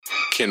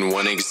Can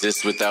one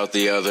exist without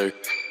the other?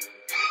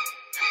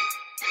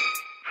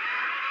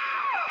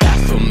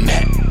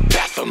 Baphomet,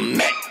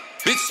 Baphomet.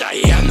 Bitch, I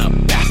am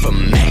the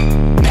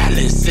Baphomet.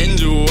 Balance and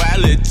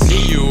duality,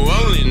 you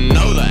only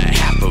know the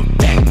half of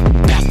that.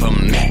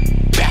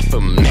 Baphomet,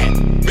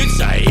 Baphomet.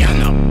 Bitch, I am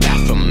the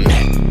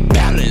Baphomet.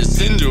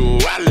 Balance and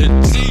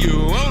duality,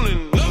 you only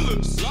know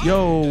the...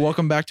 Yo,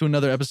 welcome back to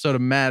another episode of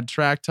Mad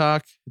Track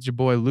Talk. It's your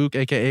boy Luke,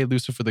 aka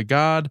Lucifer the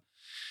God.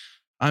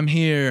 I'm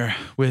here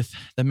with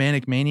the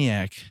Manic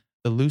Maniac,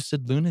 the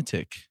Lucid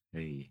Lunatic,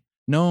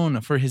 known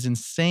for his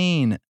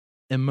insane,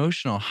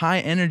 emotional,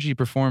 high-energy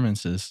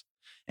performances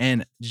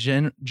and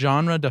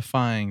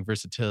genre-defying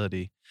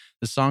versatility.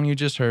 The song you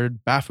just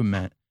heard,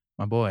 Baphomet,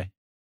 my boy,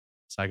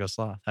 Psycho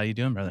Sloth. How you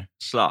doing, brother?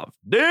 Sloth.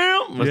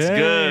 Damn! What's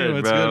good,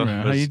 what's bro? good,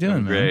 man? How you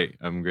doing, man?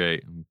 I'm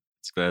great.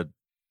 It's glad.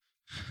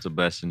 It's a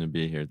blessing to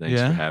be here.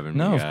 Thanks for having me,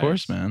 No, guys. of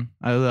course, man.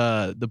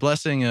 The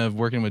blessing of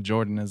working with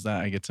Jordan is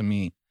that I get to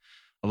meet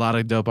a lot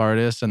of dope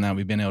artists and that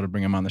we've been able to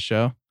bring them on the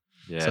show.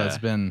 Yeah. So it's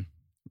been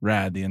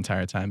rad the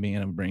entire time being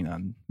able to bring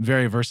on a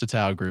very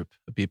versatile group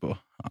of people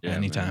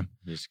anytime. Man.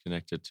 He's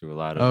connected to a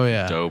lot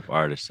of dope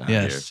artists out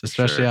here. Yes,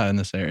 especially out in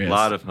this area. A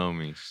lot of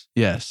homies.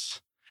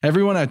 Yes.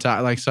 Everyone I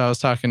talk, so I was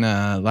talking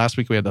last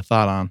week we had the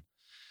Thought on,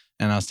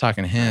 and I was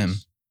talking to him,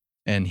 Nice.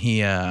 and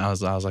he, I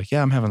was like,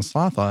 yeah, I'm having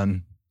Sloth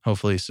on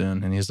hopefully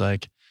soon, and he's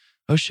like,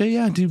 oh shit,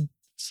 yeah, dude,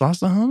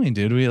 Sloth's the homie,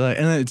 dude. We like,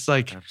 and it's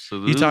like,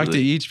 Absolutely. you talk to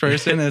each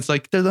person, and it's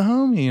like they're the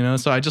homie, you know.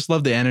 So I just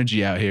love the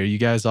energy out here. You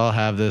guys all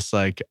have this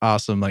like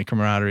awesome like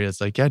camaraderie.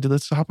 It's like, yeah, dude,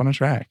 let's hop on a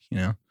track, you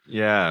know.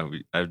 Yeah,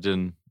 I've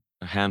done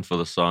a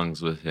handful of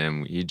songs with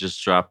him. He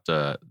just dropped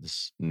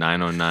this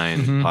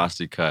 909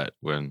 posse cut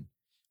with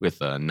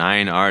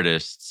 9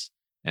 artists,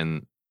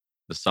 and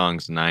the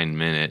song's 9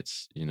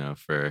 minutes, you know,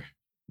 for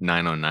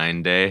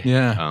 909 day.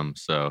 Yeah.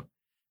 So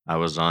I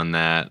was on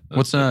that.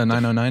 What's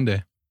 909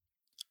 day?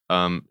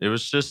 It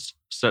was just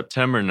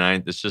September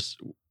 9th. It's just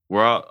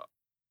the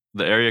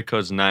area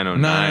code's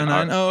 909.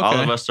 909? Oh, okay. All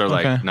of us are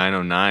like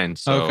 909.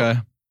 So Okay.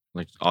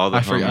 like all the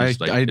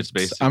homies, it's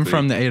basically. I'm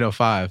from the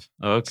 805.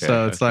 Okay.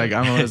 So it's like,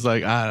 I'm always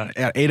like,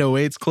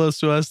 808's close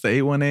to us, the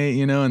 818,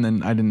 you know, and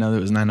then I didn't know that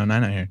it was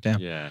 909 out here. Damn.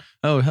 Yeah.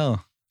 Oh,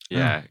 hell.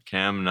 Yeah.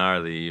 Cam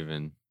Gnarly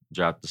even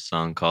dropped a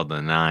song called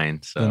The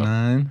 9. So, The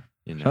 9?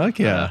 you know. Fuck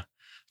yeah.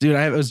 Dude,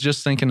 I was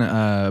just thinking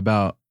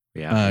about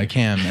Yeah.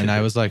 Cam, and I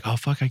was like, oh,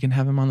 fuck, I can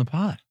have him on the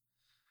pod.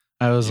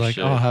 I was You like,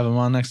 should. oh, I'll have him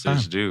on next time.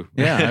 Please do.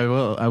 Yeah,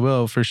 I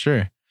will for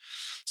sure.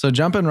 So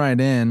jumping right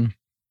in,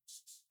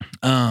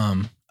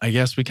 I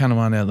guess we kind of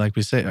want to, like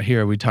we say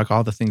here, we talk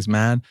all the things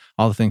mad,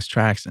 all the things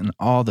tracks, and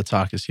all the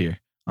talk is here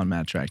on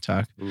Mad Track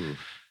Talk. Ooh.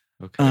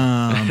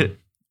 Okay.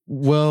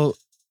 Well,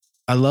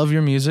 I love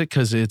your music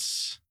because it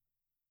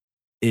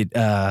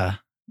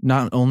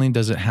not only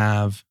does it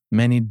have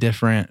many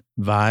different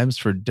vibes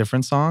for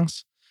different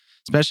songs,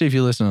 especially if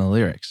you listen to the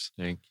lyrics.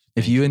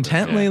 If you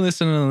intently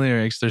listen to the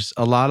lyrics, there's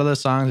a lot of the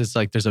songs, it's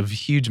like there's a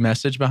huge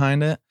message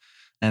behind it.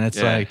 And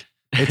it's like,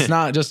 it's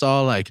not just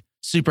all like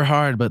super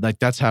hard, but like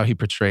that's how he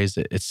portrays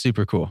it. It's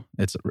super cool.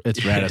 It's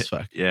rad as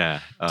fuck. Yeah.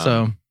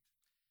 So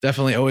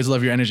definitely always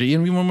love your energy.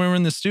 And when we were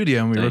in the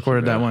studio and we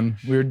recorded that one,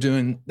 we were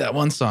doing that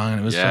one song and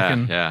it was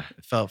it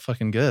felt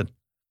fucking good.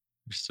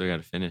 We still got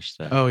to finish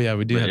that. Oh yeah,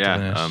 we do have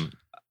to finish.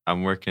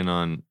 I'm working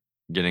on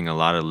getting a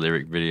lot of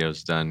lyric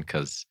videos done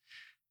because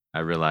I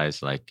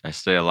realize like I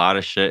say a lot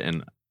of shit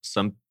and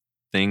some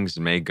things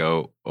may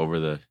go over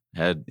the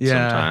head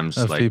sometimes,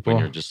 like people.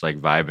 when you're just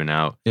like vibing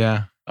out.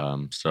 Yeah.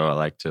 So I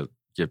like to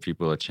give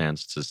people a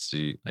chance to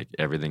see like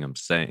everything I'm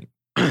saying.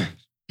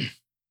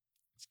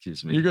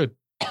 Excuse me. You're good.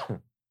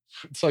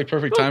 It's like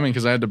perfect timing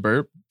because I had to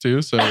burp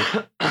too. So.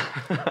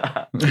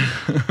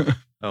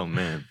 Oh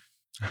man,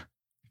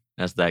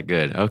 that's that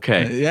good.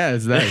 Okay. Yeah,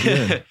 it's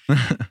that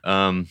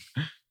good.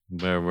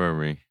 Where were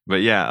we?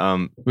 But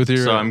yeah, with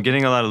your so I'm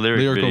getting a lot of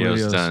lyrical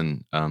videos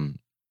done.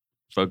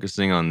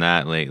 Focusing on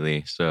that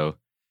lately, so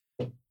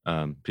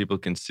people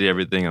can see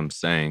everything I'm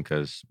saying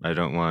because I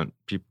don't want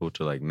people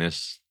to like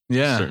miss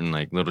certain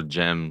like little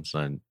gems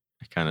and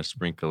I kind of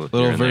sprinkle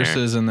little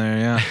verses in there.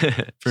 Yeah,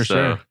 for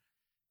sure.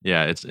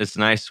 Yeah, it's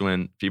nice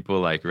when people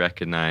like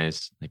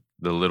recognize like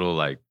the little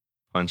like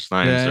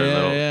punchlines or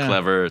little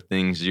clever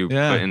things you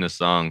put in the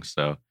song.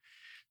 So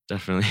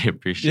definitely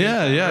appreciate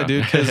that. Yeah,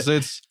 dude, because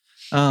it's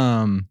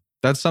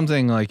that's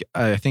something like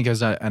I think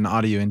as an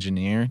audio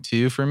engineer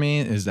too for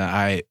me is that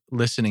I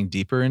listening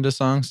deeper into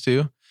songs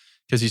too,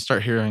 because you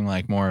start hearing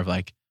like more of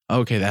like,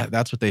 okay,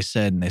 that's what they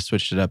said and they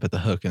switched it up at the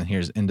hook and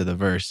here's into the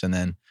verse and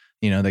then,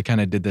 you know, they kind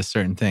of did this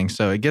certain thing.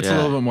 So it gets a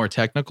little bit more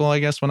technical, I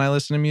guess, when I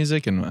listen to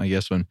music. And I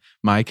guess when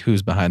Mike,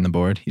 who's behind the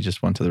board, he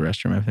just went to the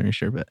restroom, I'm pretty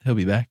sure, but he'll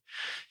be back.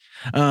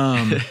 But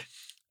sound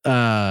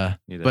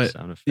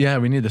effect. Yeah,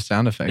 we need the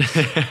sound effects.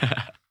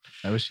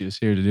 I wish he was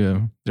here to do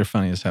them. They're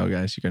funny as hell,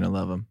 guys. You're going to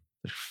love them.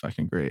 They're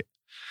fucking great.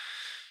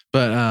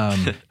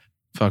 But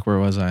fuck, where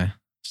was I?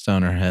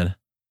 Stoner head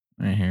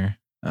right here.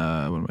 What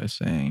am I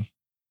saying?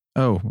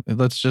 Oh,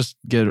 let's just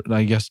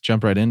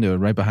jump right into it,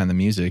 right behind the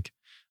music.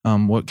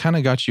 What kind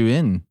of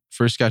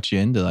first got you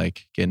into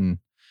like getting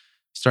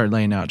start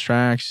laying out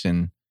tracks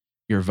and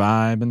your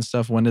vibe and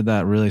stuff? When did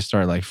that really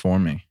start like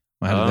forming?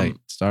 How did that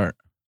start?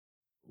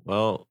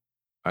 Well,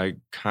 I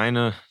kind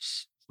of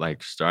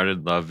like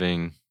started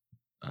loving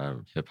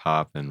hip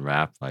hop and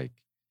rap like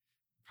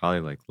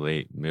probably like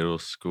late middle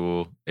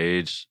school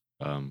age.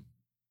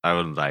 I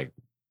would like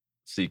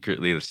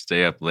secretly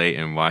stay up late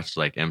and watch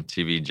like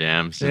MTV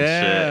Jams and shit.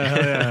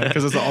 Yeah,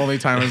 because it's the only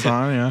time it's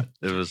on. Yeah,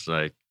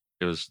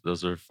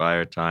 those were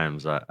fire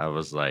times. I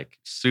was like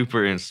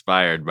super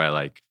inspired by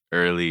like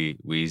early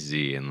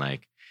Wheezy, and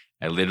like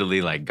I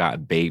literally like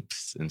got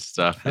Bapes and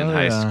stuff in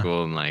high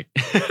school, and like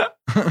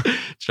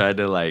tried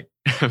to like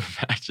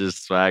match his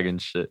swag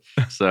and shit.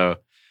 So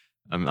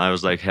I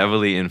was like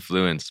heavily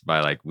influenced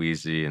by like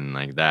Wheezy and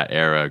like that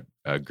era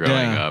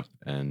growing up,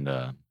 and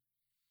it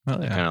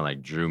kind of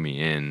like drew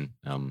me in.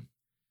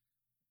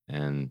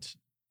 And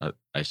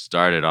I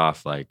started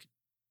off like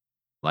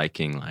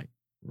liking like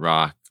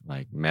rock,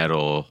 like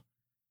metal,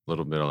 a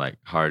little bit of like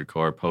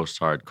hardcore,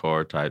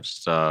 post-hardcore type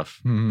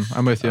stuff.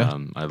 I'm with you.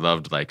 I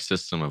loved like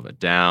System of a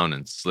Down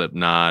and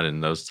Slipknot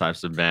and those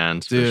types of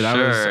bands. Dude, for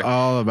sure. I was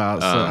all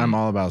about. I'm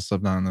all about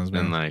Slipknot and those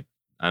bands. And like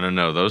I don't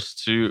know, those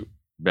two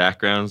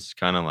backgrounds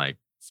kind of like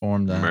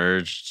formed that.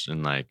 merged,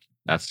 and like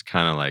that's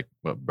kind of like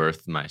what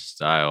birthed my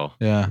style.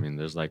 Yeah. I mean,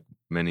 there's like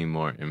many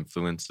more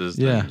influences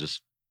than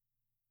just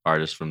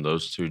artists from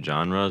those two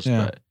genres,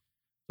 but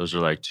those are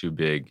like two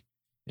big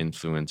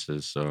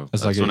influences. So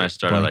that's like when I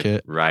started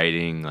like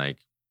writing. Like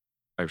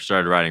I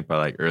started writing by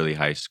like early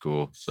high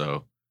school.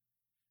 So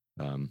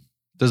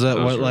does that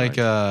what like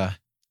the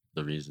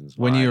reasons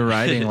when why. you're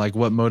writing, like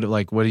what motive,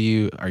 like what are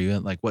you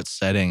in, like what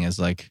setting is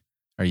like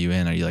are you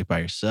in? Are you like by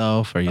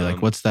yourself? Are you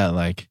like what's that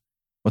like?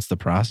 What's the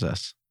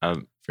process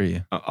for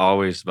you?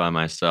 Always by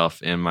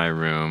myself in my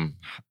room,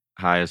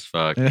 high as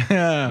fuck.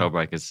 Yeah. I hope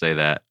I could say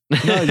that.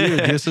 No,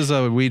 dude, this is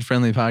a weed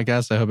friendly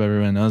podcast. I hope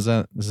everyone knows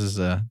that. This is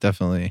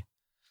definitely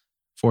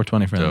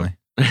 420 friendly.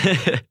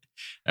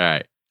 All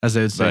right. As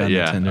they would say on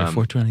Nintendo,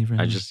 420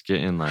 friendly. I just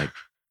get in like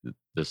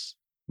this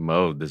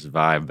mode, this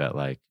vibe that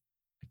like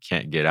I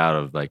can't get out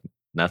of. Like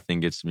nothing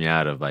gets me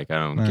out of. Like I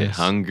don't get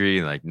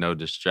hungry. Like no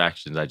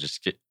distractions. I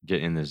just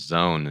get in this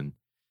zone,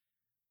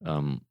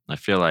 and I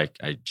feel like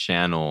I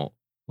channel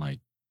like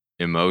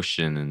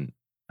emotion, and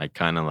I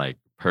kind of like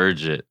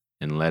purge it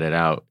and let it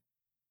out,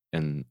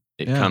 and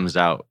it comes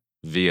out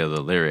via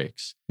the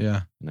lyrics.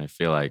 Yeah. And I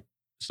feel like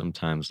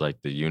sometimes like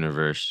the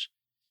universe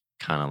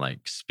kind of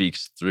like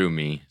speaks through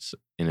me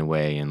in a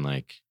way, and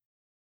like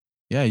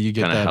you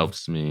get kind of that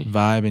helps me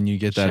vibe, and you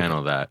get that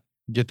channel that,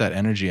 get that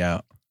energy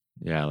out.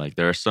 Yeah, like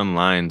there are some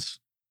lines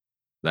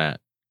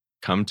that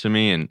come to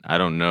me and I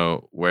don't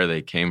know where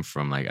they came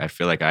from. Like I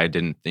feel like I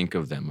didn't think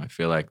of them. I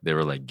feel like they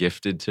were like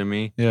gifted to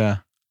me. Yeah.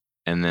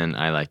 And then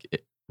I like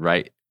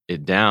write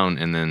it down,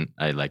 and then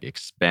I like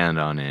expand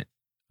on it.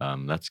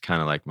 That's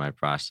kind of like my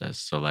process.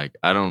 So like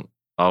I don't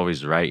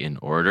always write in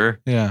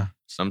order. Yeah.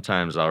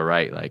 Sometimes I'll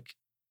write like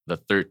the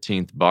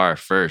 13th bar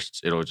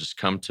first. It'll just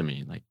come to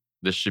me like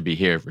this should be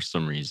here for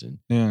some reason.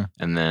 Yeah.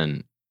 And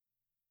then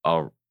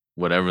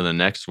whatever the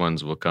next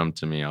ones will come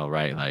to me, I'll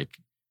write like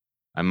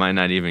I might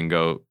not even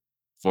go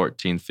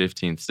 14th,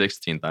 15th,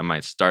 16th. I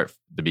might start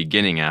the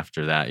beginning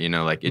after that. You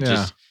know, like it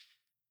just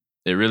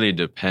it really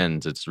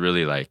depends. It's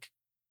really like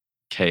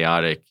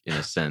chaotic in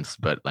a sense,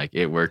 but like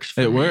it works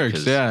for me. It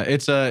works. Yeah.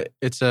 It's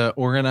a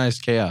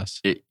organized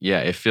chaos.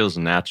 It feels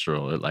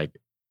natural.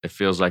 It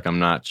feels like I'm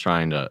not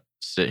trying to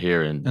sit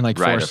here and like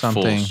write a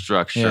something. full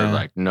structure. Yeah.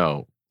 Like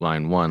no,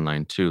 line 1,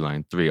 line 2,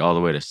 line 3, all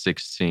the way to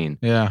 16.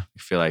 Yeah. I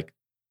feel like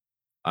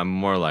I'm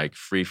more like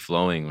free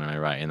flowing when I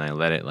write, and I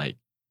let it like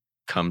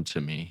come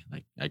to me.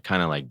 Like I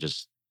kind of like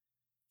just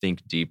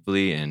think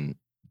deeply, and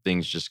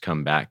things just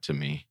come back to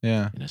me.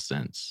 Yeah. In a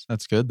sense.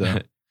 That's good though.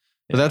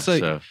 But that's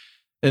like,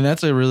 and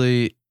that's a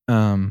really,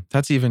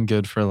 that's even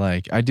good for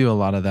like, I do a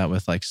lot of that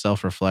with like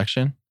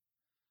self-reflection.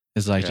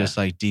 Is like just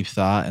like deep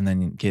thought, and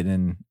then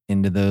getting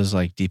into those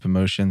like deep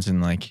emotions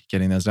and like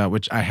getting those out,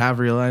 which I have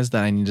realized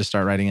that I need to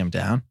start writing them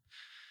down,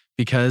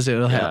 because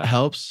it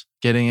helps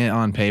getting it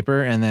on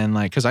paper. And then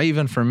like, cause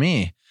for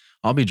me,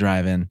 I'll be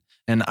driving,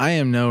 and I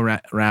am no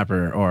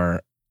rapper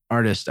or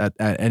artist at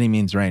any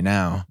means right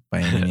now by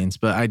any means,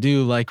 but I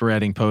do like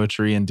writing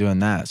poetry and doing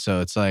that.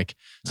 So it's like,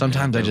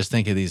 sometimes I just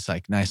think of these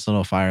like nice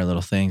little fire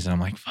little things, and I'm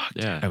like, fuck,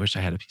 dude, I wish I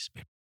had a piece of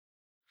paper.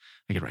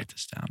 I could write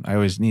this down. I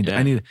always need,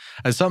 I need,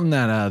 something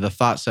that The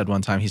Thought said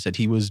one time. He said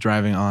he was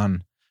driving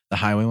on the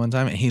highway one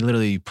time, and he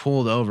literally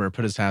pulled over,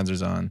 put his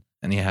hazards on,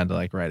 and he had to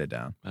like write it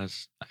down.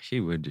 He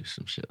would do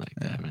some shit like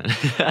that,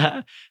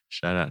 man.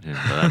 Shout out to him.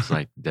 But that's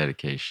like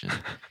dedication.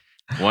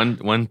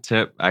 One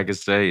tip I could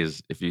say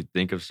is, if you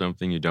think of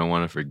something, you don't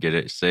want to forget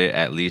it, say it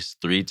at least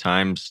 3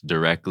 times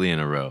directly in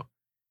a row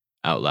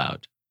out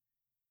loud.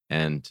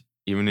 And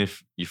even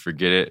if you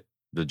forget it,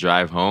 the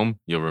drive home,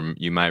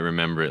 you might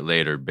remember it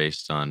later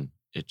based on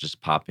it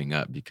just popping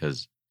up,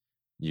 because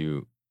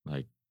you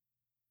like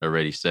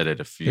already said it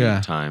a few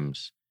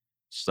times.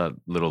 Just that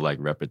little like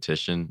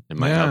repetition, it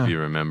might help you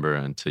remember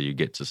until you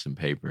get to some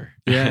paper.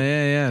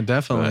 Yeah,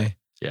 definitely.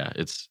 Yeah,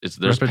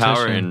 there's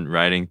power Repetition. in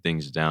writing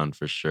things down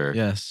for sure.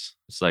 Yes,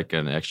 It's like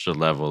an extra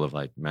level of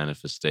like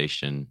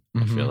manifestation.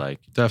 I feel like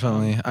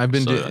definitely. I've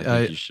been. I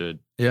think you should.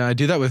 Yeah, I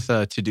do that with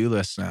to-do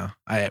lists now.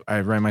 I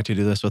write my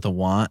to-do list with a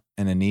want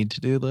and a need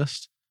to-do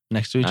list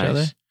next to each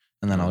other.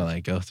 And then I'll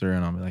like go through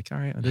and I'll be like, all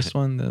right, this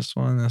one, this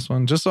one, this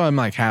one. Just so I'm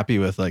like happy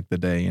with like the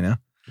day, you know?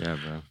 Yeah,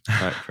 bro.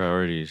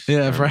 Priorities.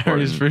 Yeah, are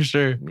priorities important for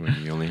sure.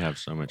 when you only have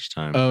so much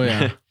time. Oh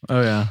yeah.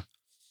 Oh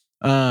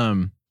yeah.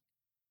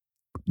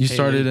 You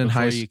started in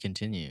high Before school. you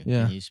continue,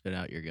 Yeah. can you spit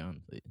out your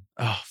gum, please?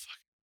 Oh fuck.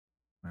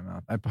 My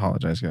mouth. I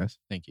apologize, guys.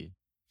 Thank you.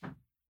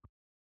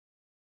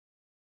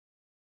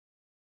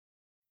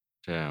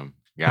 Damn.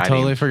 I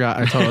totally forgot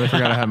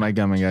I had my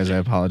gum, and guys, I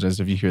apologize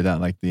if you hear that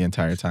like the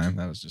entire time.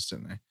 That was just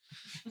sitting there.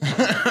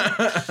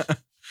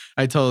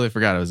 I totally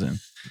forgot it was in.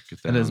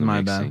 That is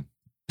my bad.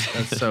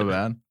 That's so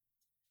bad.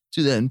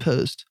 Do that in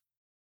post.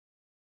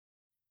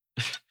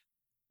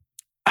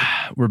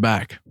 We're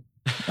back.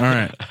 All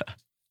right.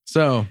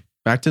 So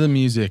back to the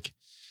music.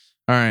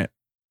 All right.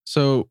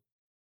 So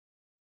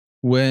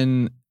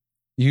when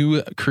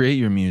you create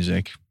your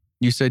music,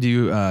 you said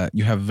you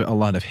have a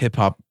lot of hip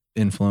hop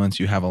influence.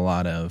 You have a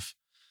lot of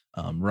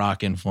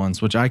rock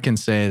influence, which I can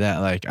say that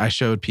like I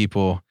showed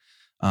people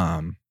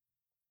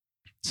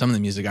some of the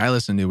music I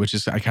listen to, which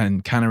is I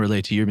kind of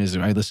relate to your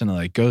music. I listen to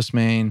like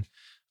Ghostmane,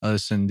 I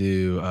listen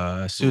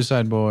to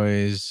Suicide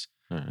Boys,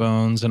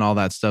 Bones, and all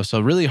that stuff.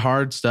 So really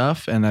hard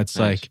stuff, and that's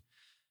Nice. like,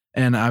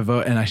 and I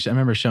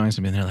remember showing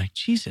something. And they're like,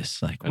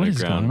 Jesus, like what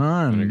is going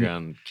on?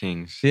 Underground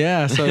Kings.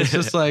 Yeah, so it's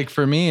just like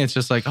for me, it's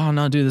just like, oh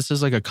no, dude, this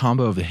is like a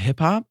combo of the hip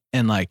hop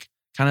and like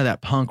kind of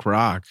that punk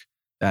rock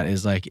that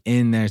is like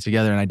in there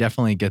together, and I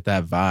definitely get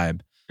that vibe.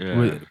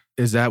 Yeah.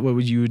 Is that what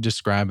would you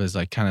describe as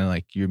like kind of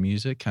like your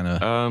music, kind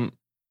of?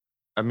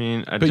 I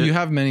mean, But you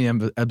have many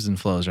ebbs and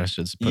flows. I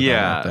should put that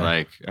out there.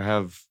 like I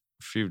have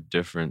a few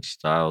different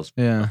styles.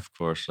 Yeah. Of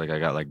course, like I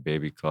got like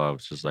Baby Call,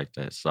 which is like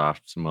that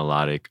soft,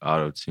 melodic,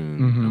 auto-tune,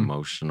 Mhm.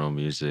 emotional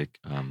music.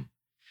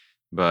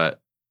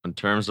 But in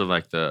terms of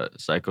like the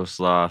Psycho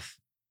Sloth,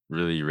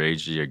 really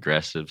ragey,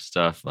 aggressive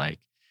stuff, like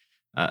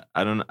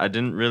I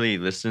didn't really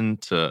listen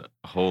to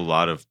a whole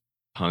lot of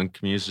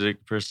punk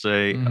music per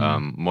se.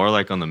 Mhm. More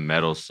like on the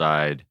metal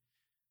side.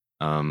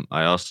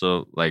 I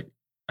also like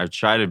I've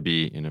tried to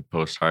be in a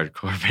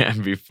post-hardcore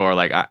band before.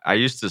 Like I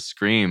used to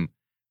scream,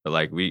 but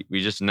like we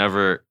just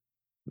never.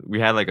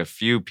 We had like a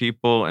few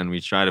people, and we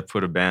tried to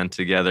put a band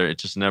together. It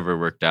just never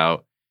worked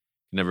out.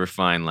 Never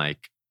find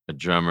like a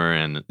drummer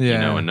and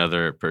Yeah.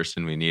 another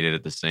person we needed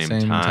at the same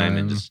Same time.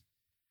 And time. just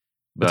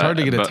It's hard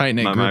to get a but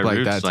tight-knit my group like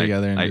roots, that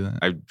together and do that.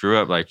 I grew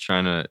up like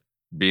trying to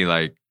be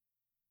like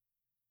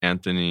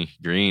Anthony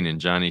Green and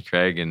Johnny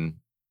Craig and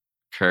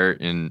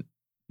Kurt and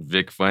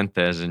Vic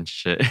Fuentes and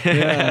shit.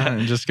 Yeah,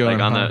 and just going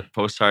like on hard. the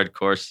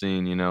post-hardcore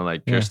scene,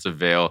 like Yeah. Pierce the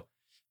Veil.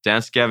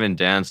 Dance Gavin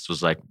Dance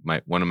was like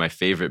one of my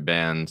favorite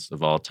bands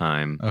of all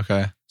time.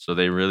 Okay. So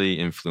they really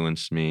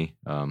influenced me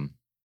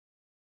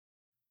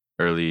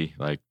early,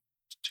 like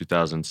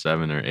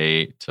 2007 or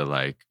 8 to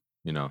like,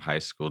 high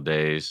school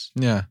days.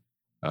 Yeah.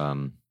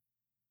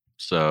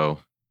 So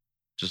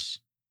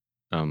just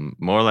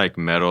more like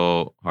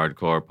metal,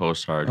 hardcore,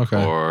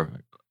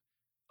 post-hardcore,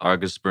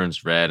 August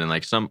Burns Red, and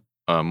like some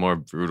more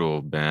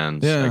brutal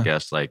bands, Yeah. I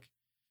guess, like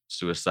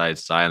Suicide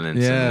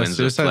Silence Yeah. and Winds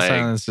of Suicide Plague.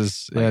 Silence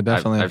is Like,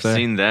 definitely I've up there.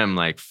 seen them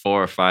like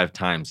 4 or 5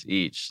 times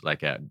each,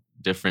 like at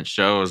different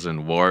shows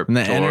and Warp And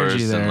the tours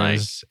energy there and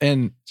like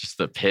and just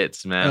the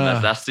pits,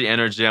 man. That's the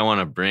energy I want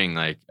to bring.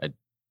 Like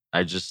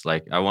I just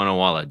like I want a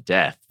wall of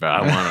death, bro.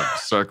 I want a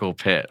circle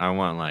pit. I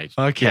want like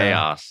Fuck yeah.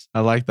 chaos.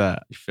 I like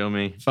that. You feel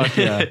me? Fuck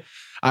yeah.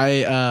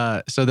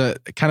 So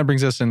that kind of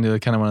brings us into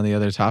kind of one of the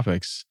other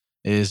topics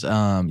is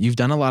you've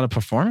done a lot of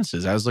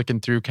performances. I was looking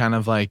through kind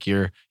of like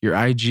your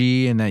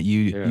IG and that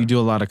you do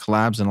a lot of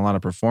collabs and a lot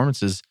of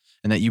performances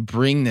and that you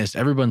bring this,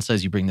 everyone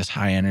says you bring this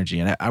high energy.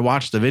 And I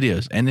watched the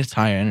videos and it's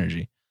high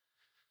energy.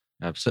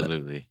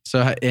 Absolutely.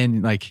 So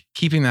and like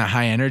keeping that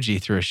high energy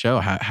through a show,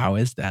 how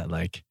is that?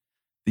 Like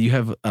you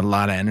have a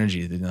lot of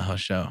energy through the whole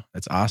show.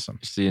 That's awesome.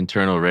 It's the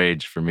internal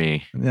rage for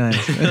me. Nice.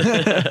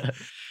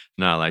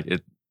 No, like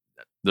it.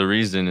 The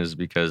reason is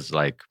because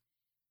like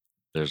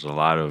there's a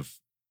lot of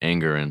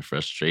anger and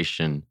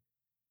frustration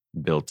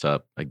built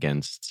up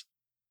against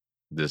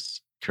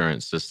this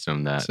current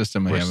system that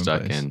we we're have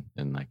stuck place. in,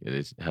 and like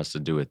it has to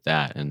do with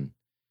that. And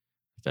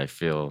I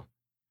feel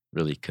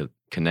really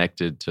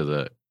connected to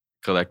the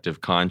collective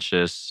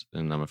conscious,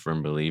 and I'm a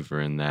firm believer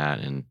in that,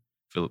 and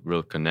feel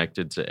real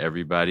connected to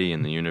everybody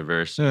in the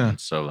universe. Yeah. And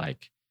so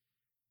like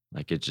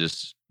it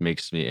just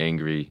makes me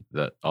angry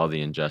that all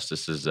the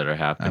injustices that are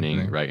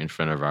happening right in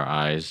front of our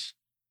eyes.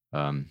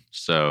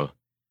 So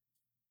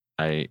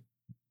I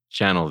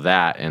channel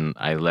that and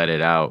I let it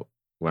out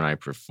when I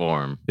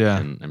perform. Yeah.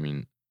 And I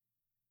mean,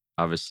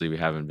 obviously we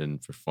haven't been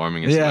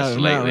performing as Yeah, much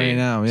not lately. right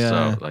now,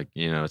 yeah. So like,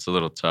 it's a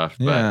little tough,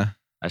 Yeah. but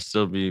I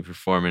still be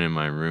performing in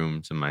my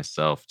room to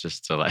myself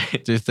just to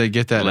like Just they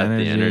get that let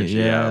energy. the energy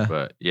yeah. out.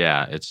 But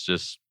yeah, it's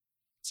just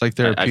It's like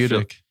I feel-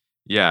 therapeutic.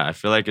 I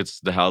feel like it's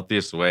the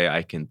healthiest way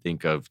I can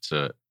think of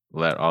to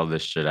let all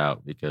this shit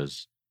out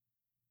because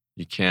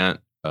you can't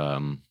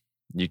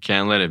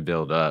let it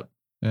build up.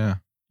 Yeah.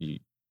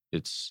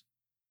 It's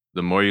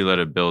the more you let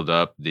it build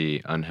up, the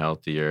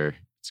unhealthier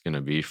it's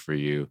gonna be for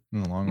you.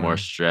 In the long More run.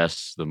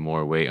 stress, the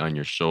more weight on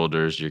your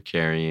shoulders you're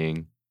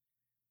carrying.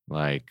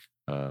 Like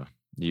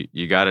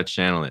you gotta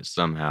channel it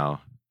somehow.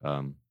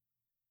 In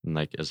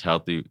like as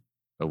healthy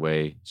a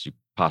way as you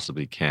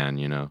possibly can,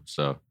 you know.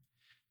 So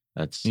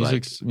that's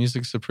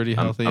Music's a pretty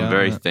healthy I'm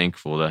very outlet.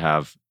 thankful to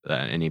have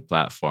any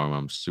platform.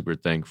 I'm super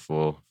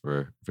thankful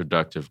for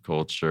productive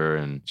culture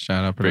and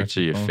Shout out Brick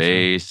to Your Productive Culture.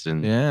 Face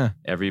and Yeah.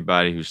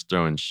 everybody who's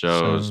throwing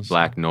shows, Shows.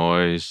 Black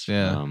Noise.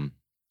 Yeah.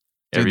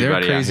 Dude, Dude, they're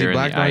everybody out crazy. here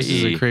Black in the Noise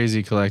is IE. a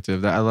crazy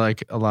collective. I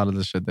like a lot of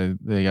the shit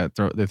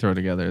they throw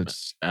together.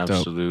 It's dope.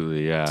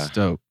 Absolutely, yeah. It's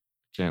dope.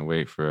 Can't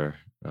wait for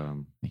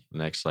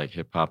next like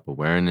hip hop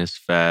awareness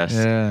fest.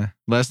 Yeah.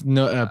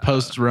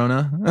 Post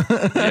Rona.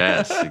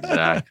 Yes,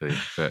 exactly.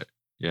 But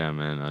yeah,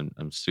 man,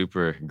 I'm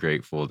super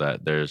grateful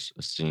that there's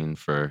a scene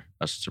for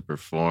us to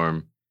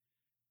perform.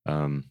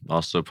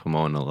 Also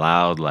Pomona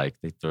Loud, like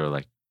they throw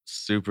like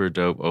super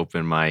dope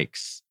open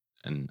mics,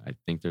 and I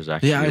think there's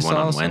actually one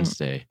on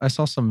Wednesday. I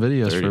saw some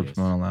videos 30th. for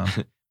Pomona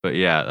Loud. But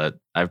yeah,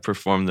 I've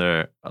performed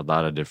there a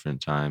lot of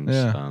different times.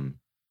 Yeah.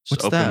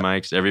 Just What's open that?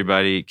 mics,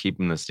 everybody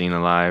keeping the scene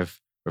alive,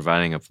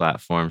 providing a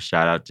platform.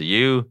 Shout out to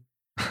you.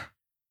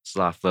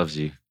 Sloth loves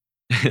you.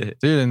 Dude,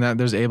 and that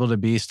there's able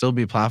to still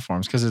be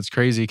platforms because it's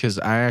crazy because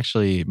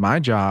my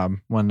job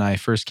when I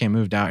first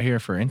moved out here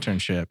for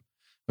internship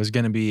was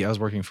going to be, I was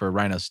working for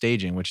Rhino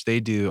Staging, which they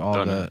do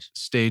all the nice.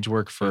 stage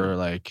work for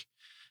like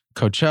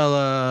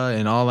Coachella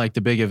and all like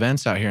the big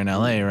events out here in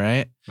LA,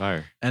 right?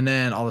 Fire. And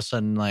then all of a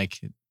sudden like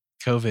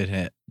COVID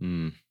hit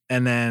Mm,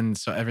 and then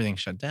so everything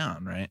shut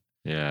down, right?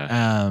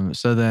 yeah.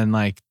 So then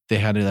like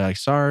they're like,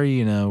 sorry,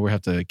 you know, we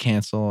have to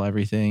cancel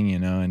everything, you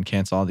know, and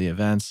cancel all the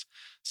events.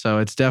 So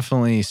it's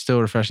definitely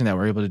still refreshing that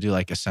we're able to do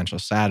like Essential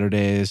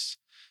Saturdays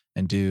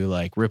and do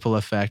like Ripple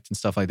Effect and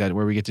stuff like that,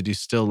 where we get to do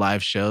still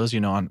live shows, you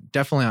know,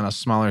 definitely on a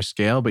smaller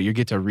scale, but you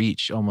get to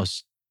reach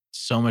almost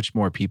so much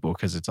more people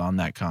because it's on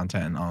that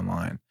content and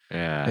online.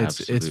 Yeah.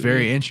 It's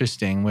very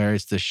interesting where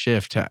it's the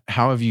shift.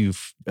 How have you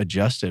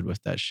adjusted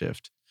with that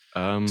shift?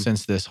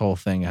 Since this whole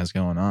thing has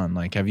going on,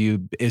 like,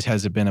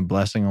 has it been a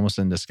blessing almost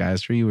in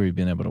disguise for you where you've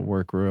been able to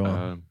work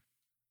real?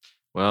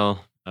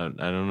 Well, I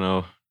don't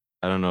know.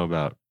 I don't know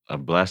about a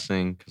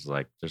blessing because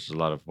like there's a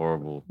lot of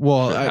horrible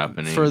shit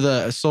happening. For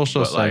the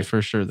social But, side, like,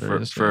 for sure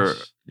there is. for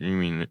Yes. you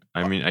mean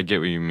I get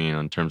what you mean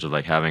in terms of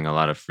like having a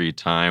lot of free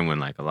time when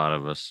like a lot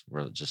of us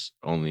were just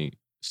only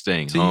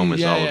staying So home you- is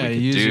yeah, all yeah, we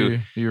could use do.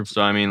 your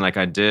So I mean, like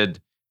I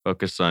did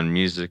focus on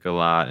music a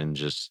lot and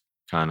just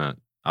kind of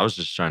I was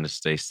just trying to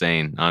stay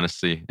sane,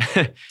 honestly.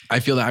 I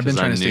feel that I've been 'Cause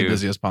I trying to stay knew-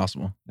 busy as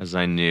possible. As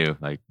I knew,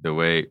 like the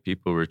way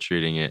people were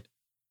treating it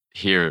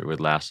here, it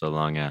would last a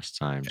long ass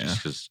time just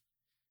because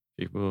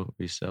people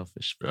be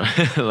selfish, bro.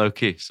 Low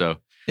key. So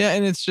Yeah,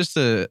 and it's just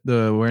the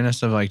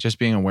awareness of like just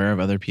being aware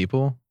of other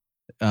people.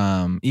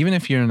 Even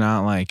if you're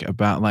not like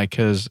about like,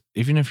 because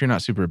even if you're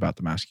not super about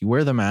the mask, you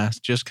wear the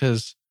mask just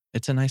because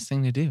it's a nice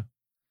thing to do.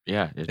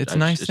 yeah, It's a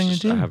nice thing to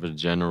do. I have a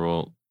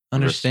general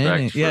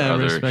Understanding, respect for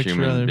other respect for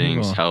human other beings'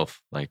 people. health.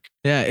 Like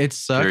Yeah, it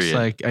sucks. Period.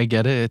 Like I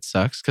get it. It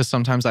sucks because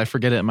sometimes I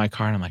forget it in my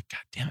car and I'm like,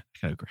 God damn it, I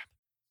gotta grab it.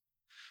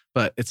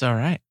 But it's all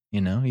right. You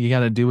know, you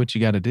got to do what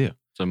you got to do.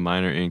 it's a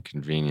minor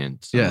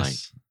inconvenience. And, like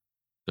Yes.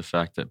 the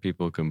fact that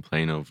people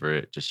complain over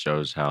it just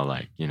shows how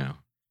like, you know,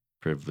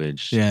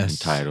 privileged, Yes.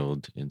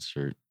 entitled,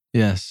 insert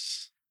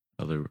Yes.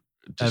 other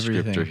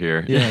Everything. descriptor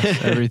here.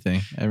 Yes.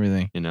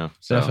 Everything. You know,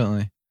 so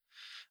Definitely.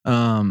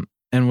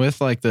 And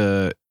with like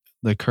the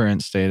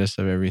current status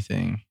of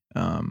everything,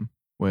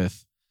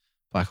 with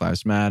Black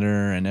Lives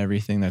Matter and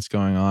everything that's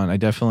going on,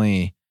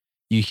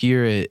 you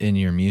hear it in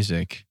your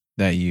music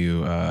that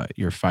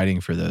you're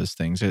fighting for those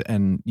things.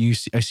 And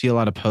I see a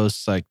lot of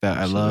posts like that.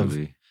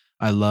 absolutely.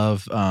 I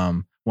love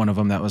one of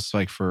them that was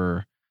like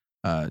for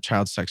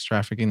child sex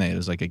trafficking. That it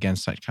was like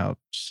against like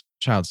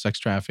child sex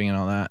trafficking and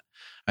all that.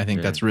 I think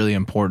Yeah. that's really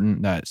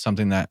important. That's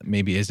something that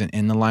maybe isn't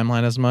in the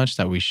limelight as much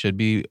that we should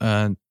be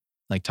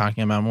like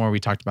talking about more. We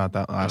talked about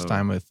that last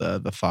time with the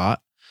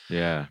Thought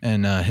Yeah,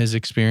 and his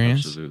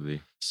experience.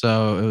 absolutely.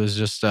 So it was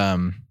just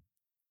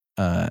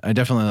I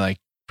definitely like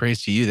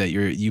praise to you that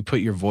you put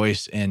your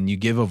voice and you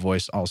give a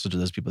voice also to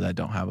those people that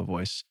don't have a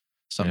voice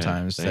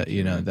sometimes thank that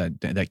you, man.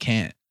 that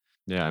can't.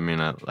 Yeah, I mean,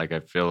 I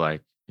feel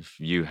like if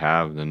you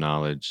have the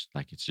knowledge,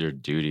 like it's your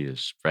duty to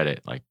spread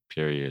it. Like,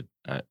 period.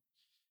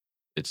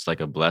 It's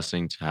like a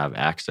blessing to have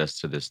access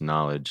to this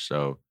knowledge.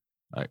 So,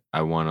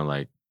 I want to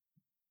like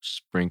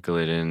sprinkle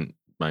it in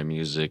my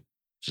music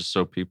just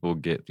so people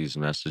get these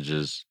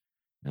messages,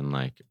 and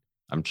like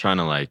I'm trying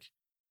to like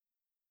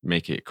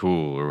make it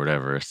cool or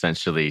whatever.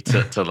 Essentially,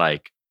 to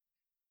like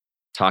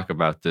talk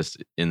about this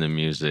in the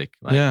music.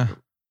 Like, Yeah.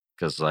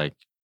 because like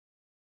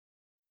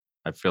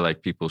I feel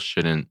like people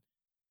shouldn't.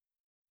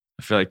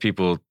 I feel like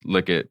people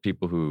look at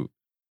people who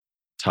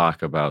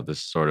talk about this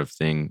sort of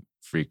thing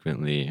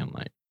frequently and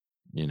like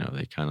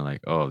they kind of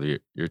like, oh,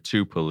 you're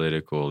too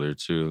political. You're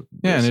too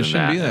and this it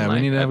shouldn't be and that. We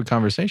like, need to have a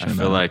conversation I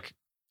about feel it. like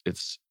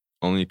it's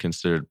only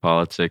considered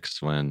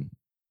politics when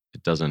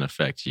it doesn't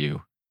affect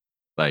you,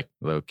 like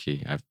low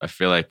key. I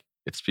feel like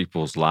it's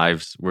people's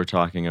lives we're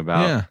talking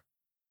about, Yeah.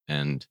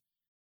 and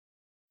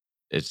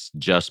it's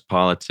just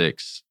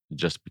politics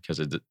just because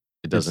it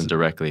doesn't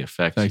directly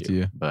affect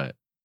you. But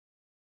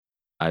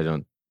I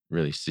don't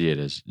really see it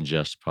as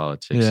just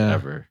politics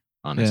ever,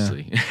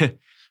 honestly.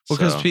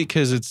 Well,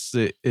 because it's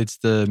the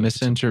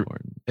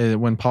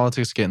when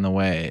politics get in the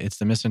way, it's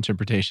the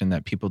misinterpretation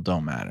that people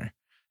don't matter.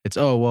 It's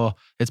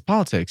it's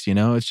politics,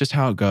 it's just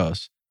how it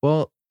goes.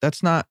 Well,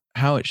 that's not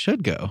how it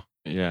should go.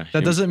 Yeah.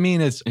 That doesn't mean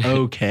it's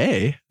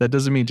okay. That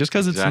doesn't mean just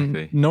because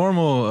it's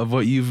normal of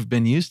what you've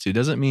been used to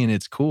doesn't mean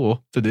it's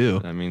cool to do.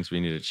 That means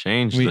we need to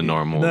change the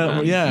normal.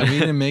 We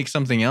need to make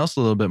something else a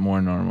little bit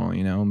more normal,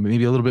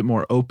 maybe a little bit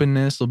more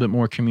openness, a little bit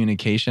more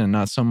communication, and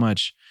not so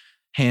much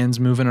hands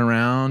moving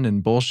around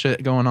and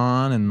bullshit going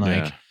on and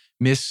like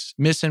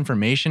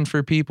misinformation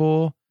for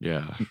people.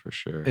 Yeah, for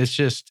sure.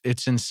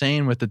 It's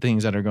insane with the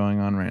things that are going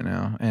on right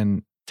now.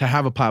 And to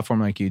have a platform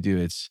like you do,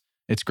 it's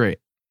great.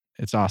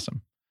 It's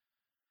awesome.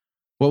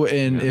 Well,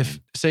 and if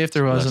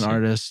there was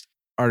an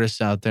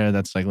artist out there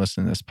that's like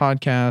listening to this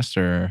podcast,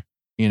 or,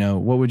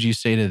 what would you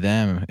say to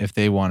them if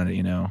they wanted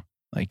to,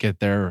 like get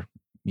their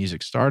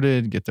music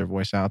started, get their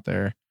voice out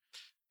there?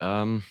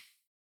 I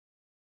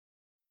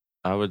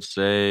would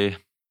say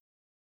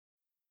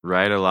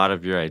write a lot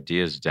of your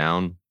ideas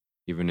down,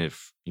 even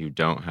if you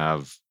don't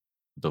have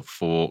the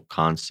full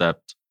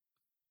concept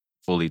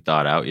fully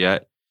thought out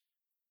yet.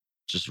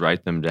 Just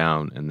write them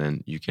down and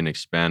then you can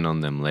expand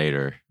on them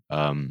later.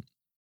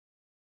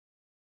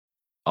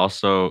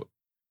 Also,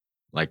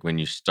 like when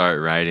you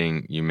start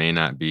writing, you may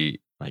not be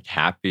like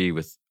happy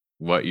with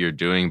what you're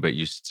doing, but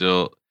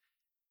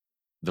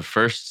the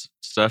first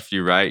stuff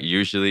you write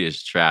usually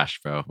is trash,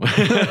 bro.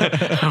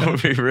 I'm gonna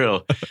be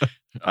real.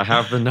 I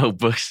have the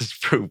notebooks as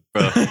proof,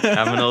 bro. I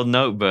have an old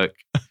notebook.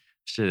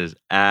 Shit is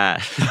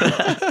ass.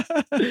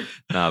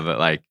 No, but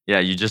like,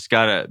 you just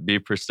gotta be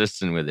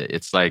persistent with it.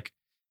 It's like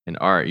an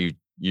art. You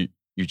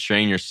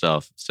train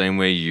yourself same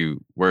way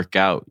you work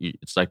out.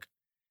 It's like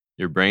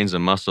your brain's a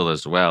muscle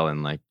as well,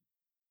 and like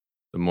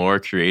the more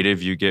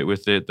creative you get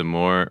with it, the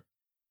more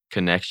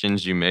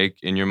connections you make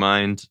in your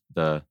mind,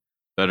 the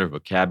better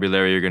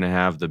vocabulary you're going to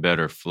have, the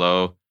better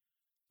flow,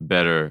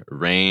 better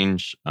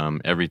range,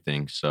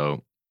 everything.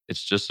 So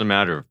it's just a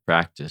matter of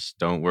practice.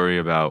 Don't worry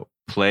about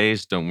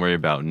plays. Don't worry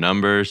about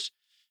numbers.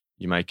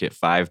 You might get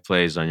 5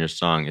 plays on your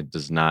song. It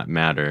does not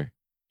matter.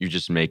 You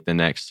just make the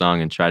next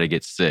song and try to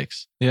get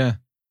 6. Yeah.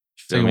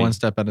 Take one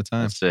step at a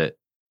time. That's it.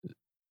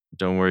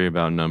 Don't worry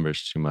about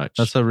numbers too much.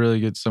 That's some really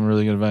good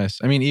advice.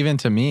 I mean, even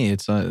to me,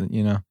 it's you're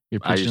preaching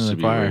I used to to the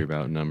be choir. worried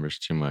about numbers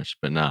too much,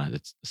 but nah,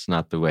 it's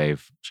not the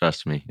wave.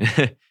 Trust me.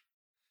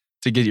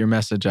 To get your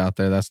message out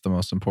there, that's the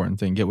most important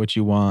thing. Get what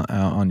you want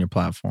out on your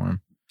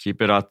platform.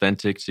 Keep it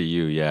authentic to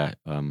you,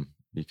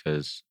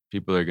 because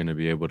people are going to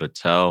be able to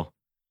tell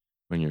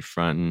when you're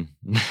fronting.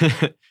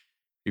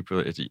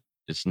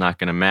 It's not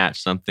going to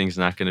match. Something's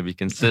not going to be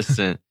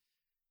consistent.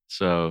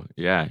 So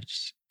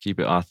just keep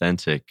it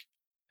authentic.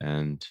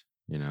 And,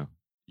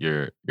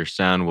 your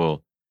sound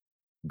will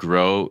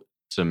grow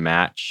to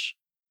match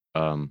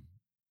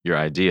your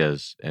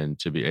ideas and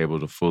to be able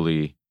to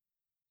fully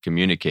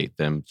communicate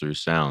them through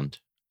sound.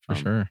 For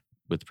sure.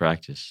 With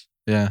practice.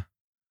 Yeah.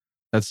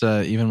 That's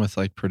even with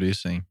like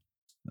producing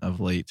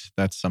of late.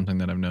 That's something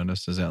that I've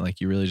noticed is that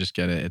like you really just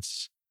get it.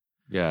 It's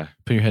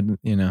put your head,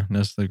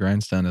 nose to the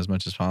grindstone as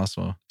much as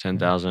possible.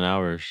 10,000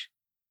 hours.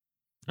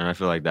 And I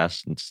feel like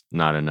that's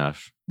not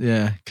enough.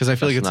 Yeah, because I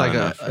feel like it's like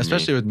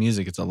especially with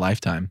music, it's a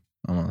lifetime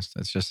almost.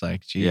 It's just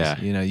like,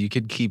 geez, you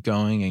could keep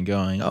going and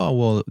going. Oh,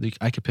 well,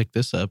 I could pick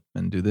this up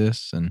and do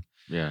this and,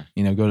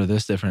 go to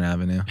this different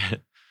avenue.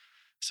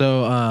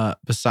 So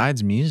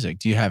besides music,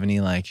 do you have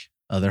any like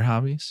other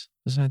hobbies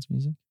besides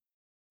music?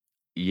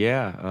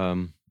 Yeah,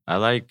 I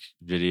like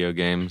video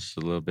games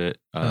a little bit.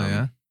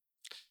 Yeah,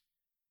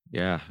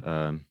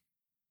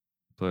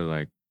 play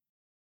like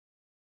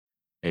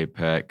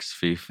Apex,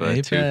 FIFA,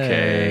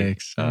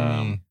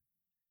 2K.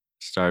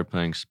 Started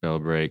playing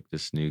Spellbreak,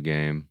 this new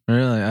game.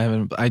 Really?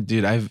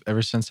 I've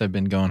ever since I've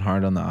been going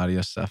hard on the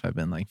audio stuff, I've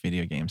been like,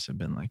 video games have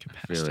been like a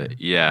past. Feel it.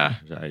 Yeah.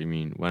 I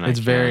mean, it's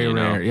very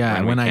rare.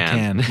 Yeah, when I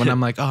can. When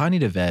I'm like, oh, I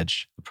need a veg.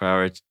 The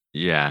priority,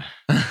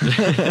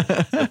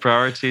 the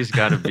priority's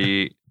got to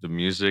be the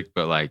music,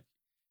 but like,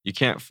 you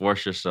can't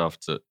force yourself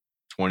to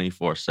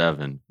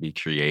 24/7 be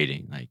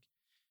creating. Like,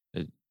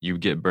 you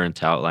get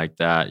burnt out like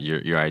that.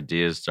 Your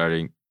ideas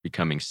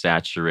becoming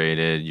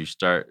saturated. You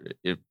start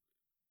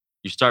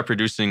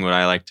producing what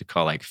I like to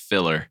call like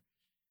filler.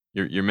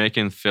 You're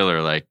making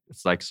filler, like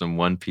it's like some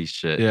One Piece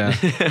shit. Yeah,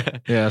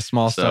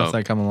 small stuff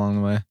that come along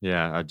the way.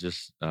 Yeah, I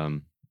just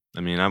I'm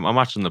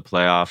watching the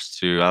playoffs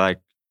too. I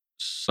like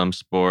some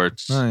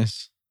sports.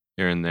 Nice.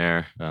 Here and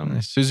there.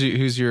 Nice.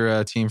 Who's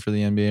your team for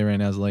the NBA right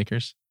now? Is the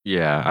Lakers?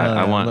 Yeah,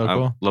 I want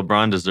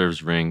LeBron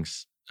deserves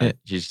rings.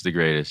 He's the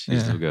greatest.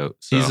 He's the GOAT.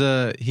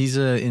 So. He's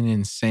an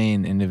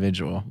insane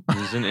individual.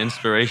 He's an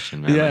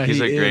inspiration, man. Yeah, Like, he's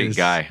he a great is.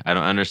 guy. I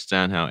don't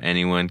understand how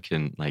anyone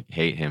can like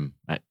hate him.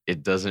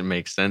 It doesn't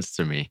make sense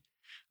to me.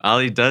 All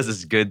he does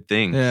is good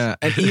things. Yeah.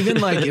 And even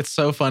like, it's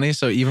so funny.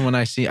 So even when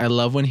I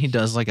love when he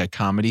does like a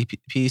comedy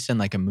piece in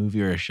like a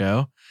movie or a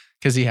show,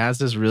 because he has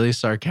this really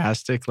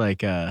sarcastic,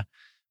 like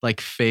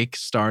fake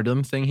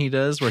stardom thing he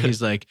does where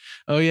he's like,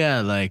 oh yeah,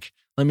 like,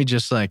 let me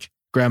just like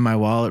grab my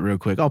wallet real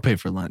quick. I'll pay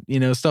for lunch,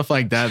 stuff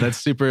like that. That's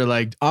super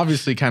like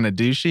obviously kind of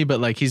douchey, but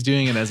like he's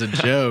doing it as a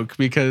joke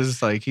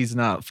because like he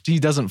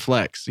doesn't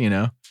flex,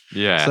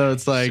 Yeah. So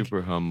it's like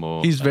super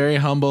humble. He's very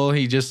humble.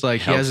 He just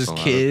like, he has his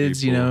Helps a lot of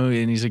kids, people.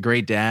 and he's a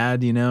great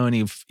dad,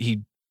 and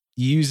he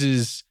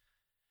uses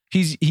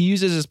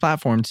his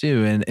platform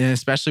too. And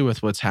especially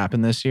with what's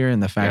happened this year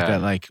and the fact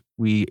that like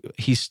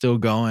he's still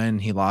going.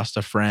 He lost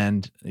a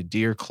friend, a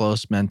dear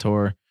close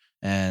mentor.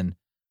 And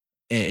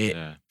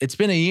it's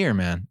been a year,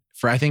 man.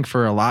 For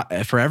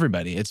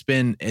everybody, it's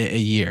been a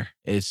year.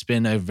 It's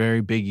been a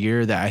very big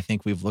year that I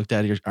think we've looked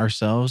at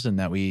ourselves and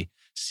that we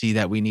see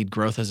that we need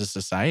growth as a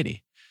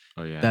society.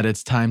 Oh yeah. That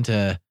it's time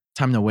to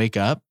wake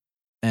up,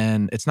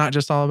 and it's not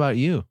just all about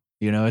you.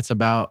 It's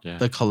about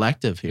the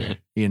collective here.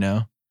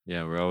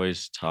 Yeah, we're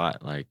always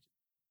taught like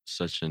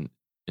such an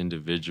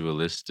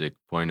individualistic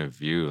point of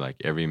view, like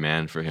every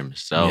man for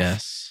himself.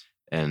 Yes.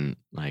 And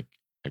like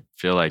I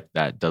feel like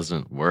that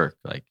doesn't work.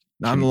 Like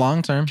not in the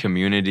long term.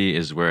 Community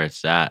is where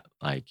it's at.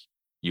 Like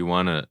you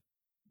want to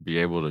be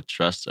able to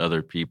trust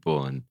other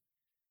people and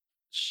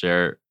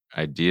share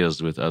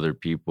ideas with other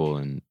people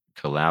and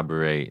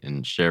collaborate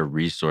and share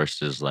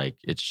resources. Like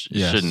it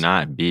should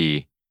not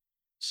be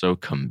so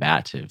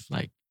combative.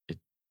 Like it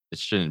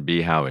shouldn't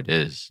be how it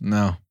is.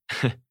 No,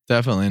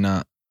 definitely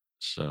not.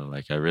 So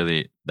like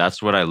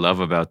that's what I love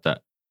about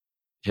that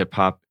hip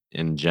hop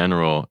in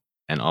general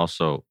and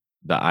also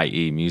the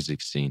IE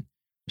music scene.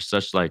 There's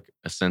such like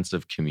a sense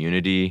of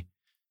community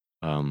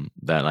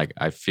that like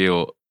I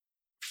feel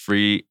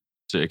free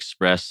to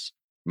express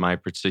my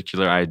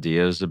particular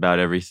ideas about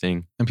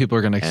everything. And people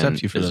are going to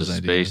accept you for those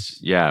ideas. Space,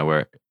 yeah,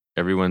 where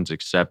everyone's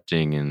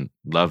accepting and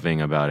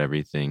loving about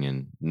everything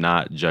and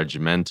not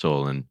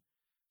judgmental. And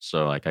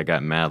so like I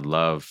got mad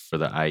love for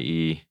the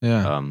IE.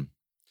 Yeah.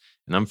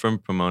 And I'm from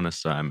Pomona,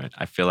 so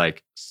I feel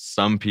like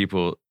some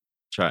people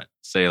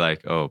say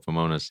like, oh,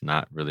 Pomona's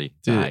not really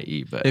the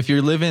IE, but if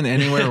you're living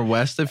anywhere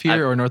west of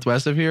here or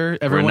northwest of here,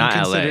 everyone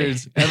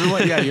considers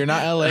everyone. Yeah, you're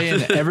not LA,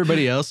 and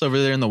everybody else over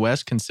there in the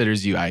west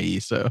considers you IE.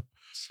 So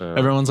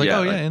everyone's like,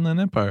 oh yeah, Inland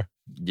Empire.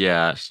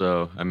 Yeah.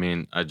 So I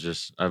mean,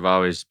 I've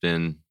always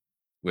been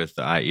with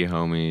the IE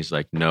homies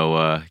like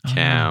Noah,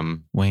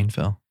 Cam,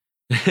 Wayneville.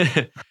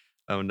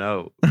 Oh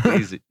no,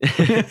 easy.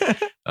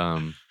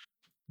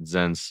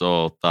 Zen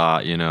Soul,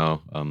 Thought,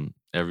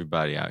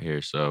 everybody out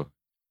here. So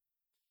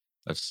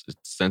a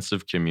sense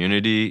of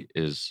community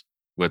is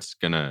what's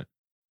gonna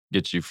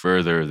get you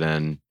further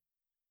than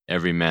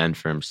every man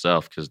for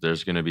himself, because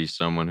there's gonna be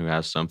someone who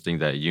has something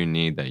that you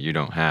need that you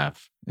don't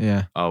have.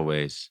 Yeah,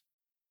 always.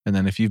 And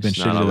then if you've been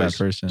shitty to that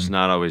person, it's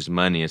not always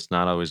money. It's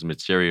not always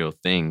material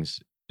things.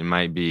 It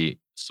might be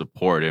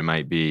support. It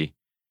might be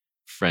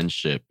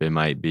friendship. It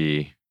might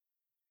be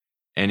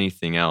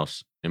anything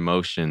else.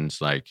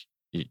 Emotions, like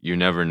you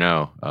never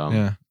know.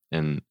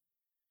 And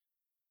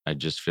I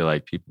just feel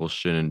like people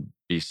shouldn't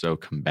be so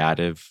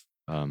combative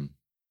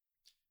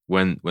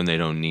when they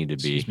don't need to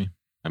be.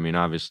 I mean,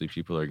 obviously,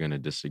 people are going to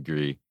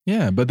disagree.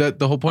 Yeah, but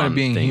the whole point of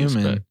being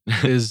human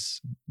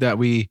is that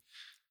we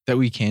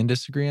can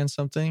disagree on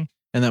something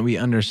and that we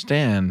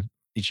understand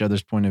each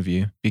other's point of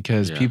view,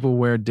 because people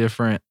wear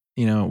different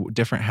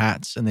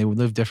hats and they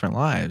live different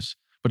lives.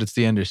 But it's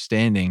the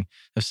understanding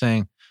of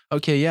saying,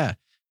 okay, yeah,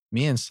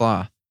 me and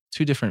Sloth,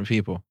 two different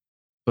people,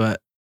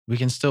 but we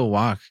can still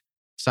walk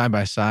side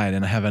by side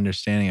and have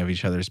understanding of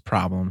each other's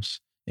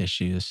problems,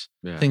 issues,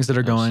 things that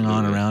are going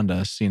on around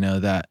us,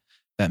 that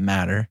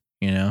matter,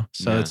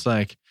 So it's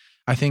like,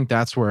 I think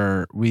that's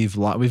where we've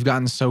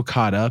gotten so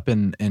caught up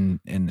in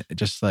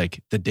just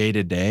like the day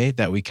to day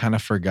that we kind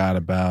of forgot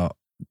about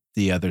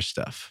the other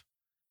stuff,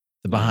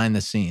 the behind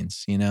the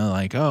scenes,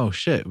 like, oh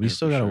shit, we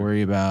still got to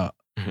worry about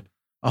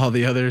all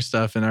the other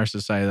stuff in our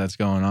society that's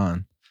going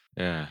on.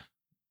 Yeah.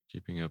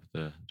 Keeping up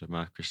the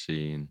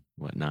democracy and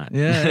whatnot.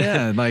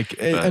 Yeah.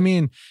 Like, I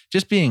mean,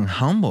 just being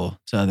humble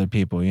to other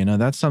people,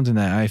 that's something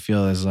that I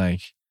feel is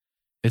like,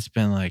 it's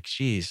been like,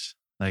 geez,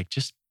 like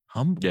just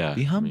humble,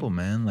 be humble,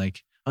 man.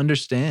 Like,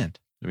 understand.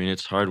 I mean,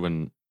 it's hard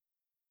when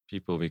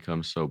people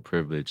become so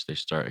privileged. They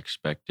start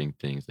expecting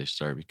things. They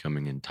start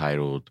becoming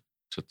entitled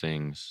to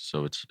things.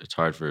 So it's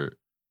hard for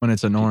when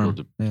it's a norm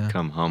to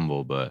become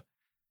humble, but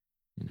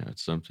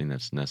it's something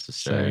that's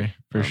necessary. Sorry,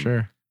 for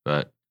sure.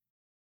 But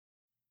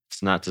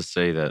it's not to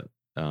say that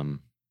in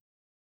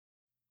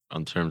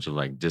terms of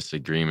like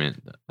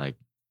disagreement, like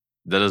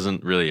that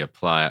doesn't really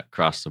apply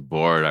across the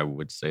board. I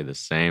would say the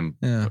same,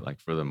 but like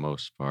for the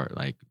most part,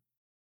 like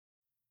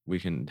we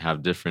can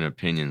have different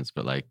opinions,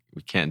 but like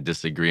we can't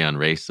disagree on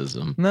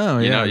racism. No,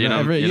 You yeah, know- you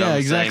know- you know what I'm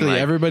exactly. saying?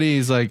 Like,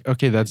 Everybody's like,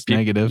 okay, that's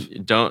negative.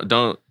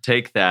 Don't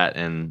take that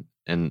and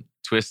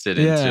twist it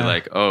into Yeah.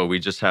 like, oh, we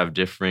just have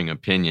differing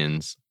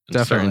opinions on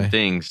Definitely. certain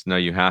things. No,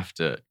 you have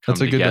to come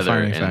That's a good together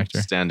defining and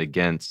factor. stand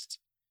against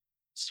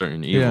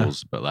certain Yeah.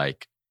 evils. But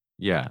like,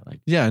 yeah, like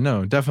Yeah,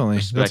 no, definitely.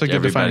 That's respect a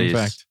good defining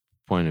everybody's fact.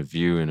 point of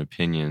view and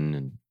opinion,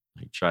 and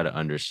like try to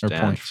understand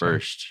point, sorry.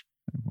 first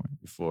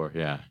before,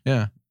 yeah.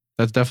 Yeah,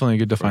 that's definitely a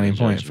good Before any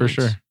defining point for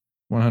sure.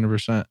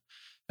 judgments. 100%.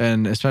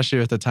 And especially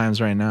with the times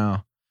right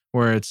now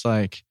where it's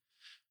like,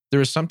 there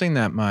was something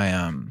that my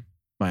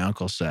my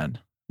uncle said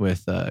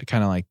with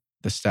kind of like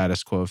the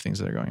status quo of things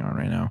that are going on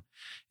right now.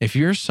 If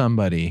you're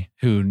somebody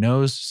who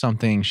knows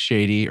something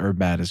shady or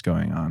bad is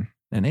going on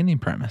in any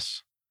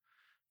premise,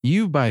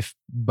 you by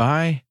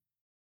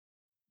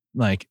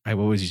like, I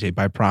always say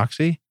by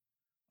proxy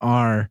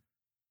are,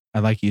 I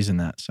like using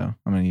that, so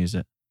I'm going to use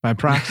it. By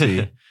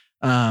proxy,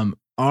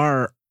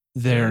 are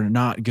they're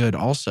not good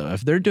also.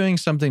 If they're doing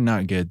something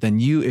not good, then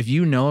if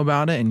you know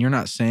about it and you're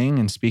not saying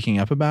and speaking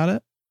up about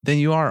it, then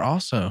you are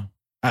also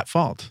at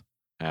fault.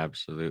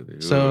 Absolutely.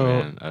 Ooh,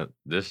 So-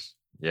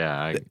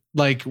 man,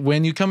 Like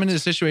when you come into the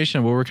situation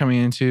of what we're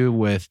coming into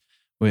with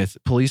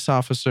police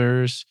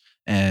officers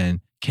and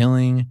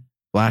killing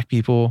Black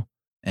people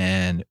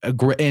and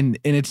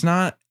it's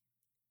not,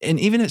 and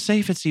even it's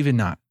safe, it's even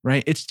not,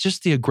 right? It's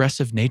just the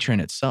aggressive nature in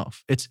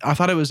itself. I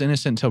thought it was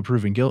innocent until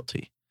proven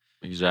guilty.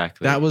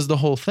 exactly. That was the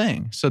whole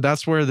thing. So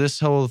that's where this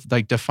whole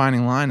like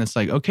defining line, it's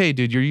like, okay,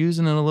 dude, you're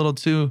using it a little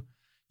too,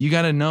 you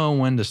got to know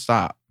when to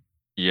stop.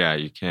 Yeah,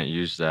 you can't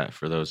use that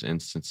for those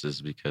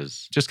instances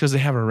because Just because they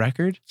have a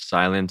record?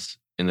 silence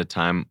in the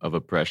time of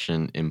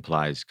oppression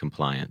implies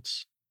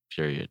compliance.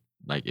 Period.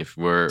 Like if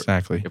we're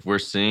Exactly.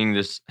 seeing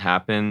this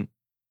happen,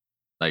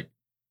 like,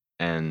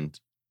 and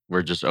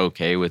we're just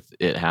okay with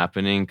it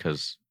happening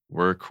because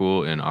we're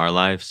cool in our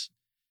lives,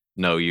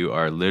 no, you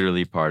are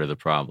literally part of the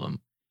problem.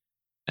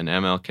 And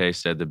MLK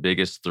said the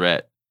biggest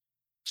threat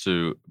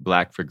to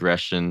Black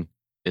progression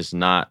is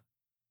not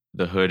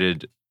the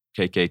hooded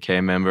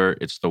KKK member,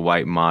 it's the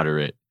white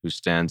moderate who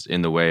stands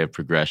in the way of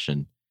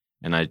progression.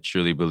 And I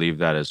truly believe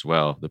that as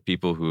well. The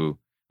people who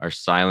are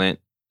silent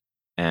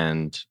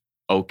and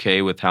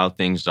okay with how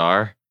things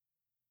are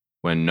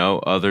when no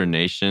other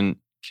nation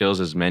kills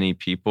as many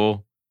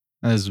people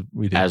As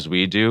we do. as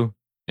we do,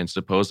 and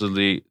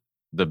supposedly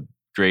the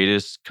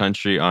greatest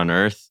country on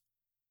earth,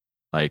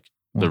 like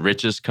the Well-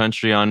 richest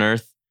country on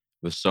earth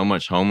with so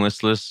much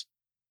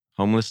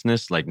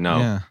homelessness, like, no,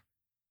 Yeah.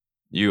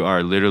 you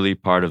are literally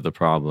part of the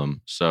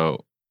problem.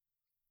 So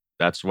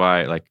that's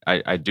why, like,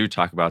 I do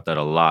talk about that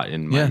a lot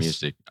in my Yes.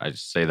 music. I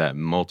say that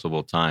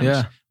multiple times.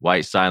 Yeah.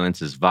 White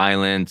silence is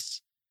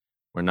violence.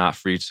 We're not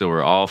free till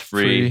we're all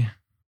free.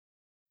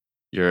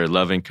 Your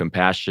love and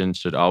compassion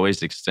should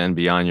always extend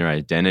beyond your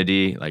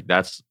identity. Like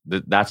that's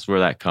where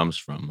that comes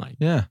from. Like,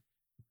 Yeah.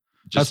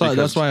 just That's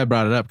because- why I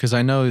brought it up, because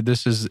I know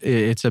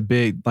it's a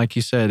big, like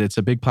you said, it's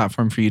a big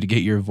platform for you to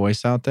get your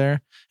voice out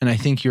there. And I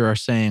think you are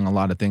saying a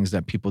lot of things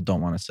that people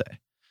don't want to say.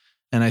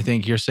 And I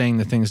think you're saying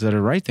the things that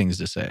are right things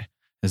to say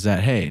is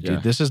that, hey, dude, Yeah.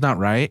 this is not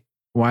right.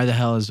 Why the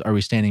hell are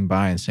we standing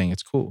by and saying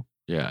it's cool?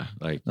 Yeah,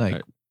 like,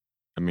 Like-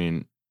 I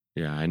mean,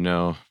 yeah, I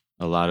know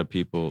a lot of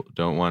people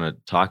don't want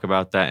to talk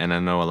about that, and I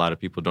know a lot of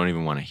people don't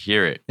even want to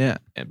hear it. Yeah.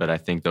 But I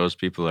think those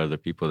people are the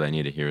people that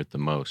need to hear it the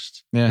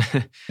most. Yeah.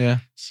 Yeah.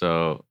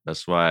 So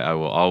that's why I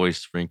will always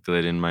sprinkle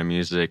it in my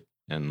music,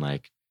 and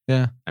like,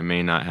 Yeah. I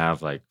may not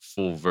have like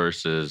full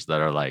verses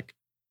that are like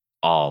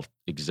all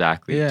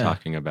exactly Yeah.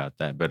 talking about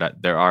that,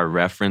 but there are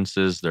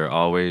references. There are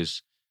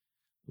always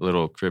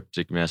little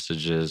cryptic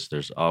messages.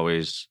 There's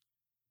always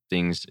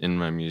things in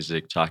my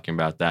music talking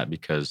about that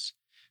because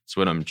it's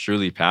what I'm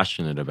truly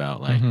passionate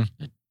about. Like,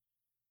 Mhm.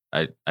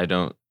 I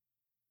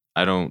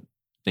don't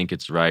think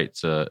it's right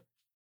to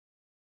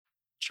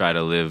try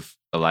to live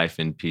a life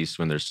in peace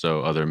when there's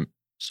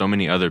so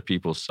many other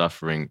people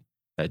suffering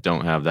that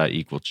don't have that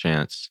equal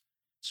chance.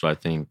 So I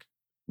think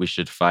we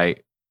should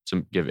fight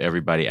to give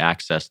everybody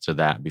access to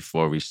that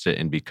before we sit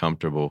and be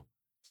comfortable.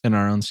 In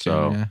our own skin.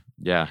 So,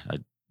 Yeah. Yeah,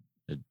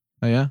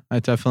 Oh, yeah. I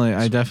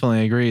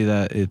definitely agree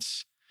that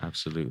it's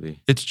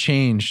absolutely.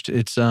 changed.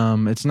 It's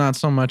not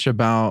so much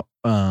about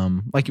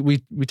like we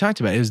talked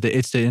about,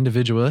 it's the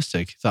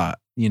individualistic thought.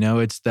 You know,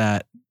 it's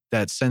that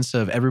sense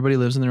of everybody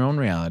lives in their own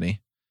reality,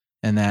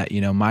 and that, you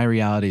know, my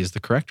reality is the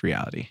correct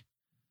reality.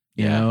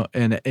 You Yeah. know,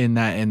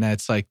 and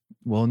that's like,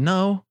 well,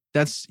 no,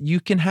 you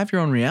can have your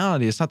own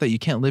reality. It's not that you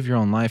can't live your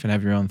own life and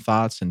have your own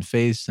thoughts and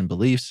faiths and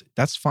beliefs.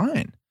 That's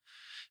fine.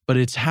 But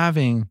it's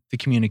having the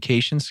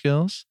communication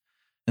skills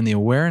and the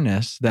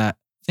awareness that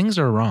things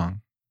are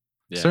wrong.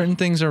 Yeah. Certain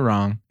things are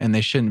wrong and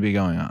they shouldn't be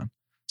going on.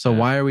 So Yeah.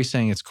 why are we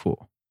saying it's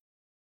cool?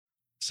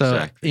 So,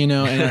 Exactly. you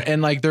know,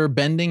 and like they're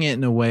bending it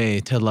in a way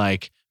to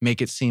like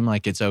make it seem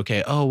like it's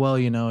okay. Oh, well,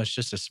 you know, it's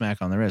just a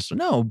smack on the wrist.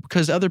 No,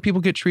 because other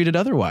people get treated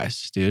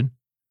otherwise, dude.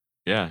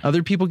 Yeah.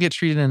 Other people get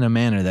treated in a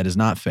manner that is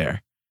not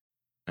fair.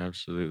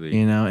 Absolutely.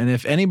 You know, and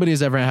if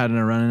anybody's ever had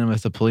a run-in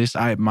with the police,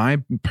 my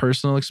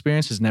personal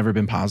experience has never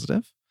been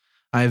positive.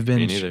 Me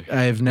neither.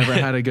 I've never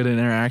had a good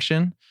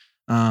interaction.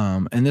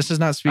 And this is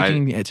not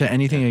speaking to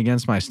anything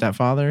against my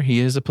stepfather. He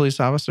is a police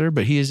officer,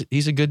 but he's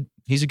a good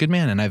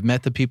man. And I've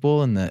met the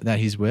people that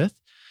he's with,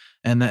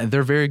 and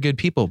they're very good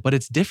people. But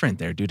it's different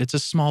there, dude. It's a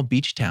small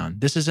beach town.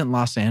 This isn't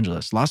Los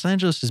Angeles. Los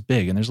Angeles is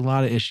big, and there's a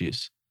lot of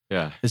issues.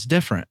 Yeah, it's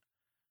different.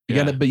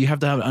 But you have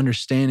to have an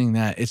understanding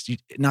that it's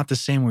not the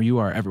same where you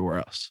are everywhere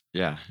else.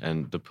 Yeah,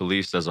 and the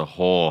police as a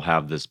whole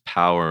have this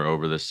power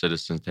over the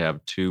citizens. They have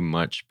too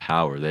much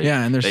power. They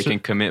can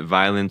commit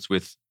violence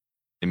with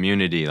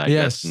immunity. Like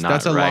yes,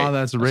 that's a right. law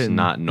that's written.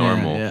 Not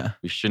normal. Yeah.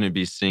 We shouldn't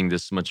be seeing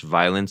this much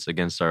violence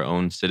against our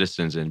own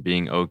citizens and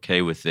being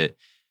okay with it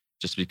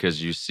just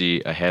because you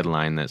see a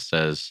headline that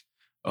says,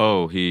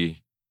 "Oh,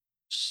 he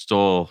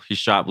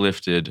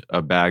shoplifted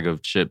a bag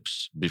of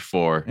chips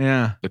before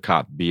the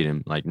cop beat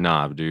him." Like,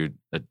 nah, dude,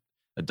 that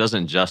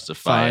doesn't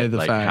justify it.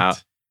 Like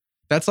fact.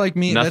 That's like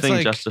me.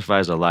 Nothing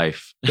justifies a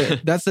life.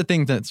 That's the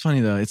thing that's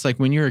funny though. It's like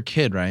when you're a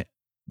kid, right?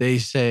 They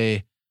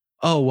say,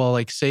 "Oh, well,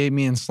 like say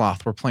me and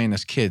Sloth were playing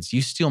as kids.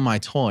 You steal my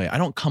toy. I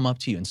don't come up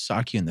to you and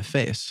sock you in the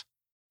face."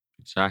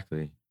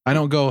 Exactly. I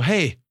don't go,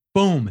 "Hey,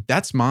 boom,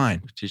 that's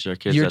mine." We teach our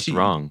kids that's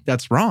wrong.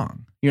 That's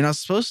wrong. You're not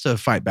supposed to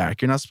fight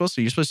back. You're supposed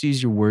to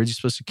use your words. You're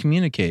supposed to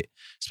communicate.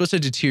 You're supposed to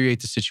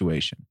deteriorate the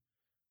situation.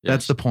 Yes.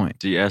 That's the point.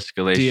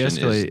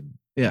 De-escalation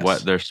is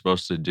what they're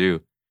supposed to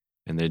do.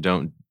 And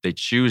they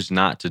choose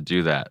not to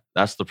do that.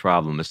 That's the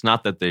problem. It's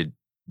not that they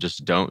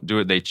just don't do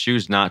it. They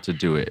choose not to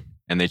do it.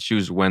 And they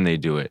choose when they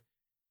do it.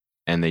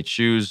 And they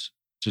choose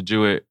to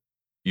do it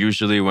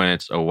usually when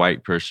it's a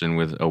white person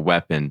with a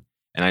weapon.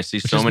 And I see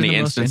so many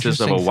instances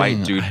of a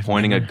white dude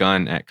pointing a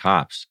gun at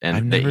cops,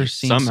 and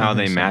somehow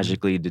they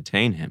magically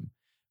detain him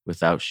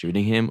without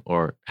shooting him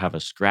or have a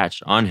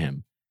scratch on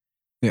him.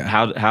 Yeah.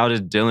 How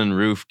did Dylan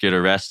Roof get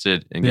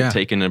arrested and get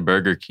taken to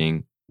Burger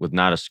King with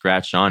not a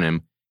scratch on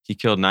him? He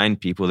killed 9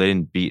 people. They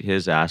didn't beat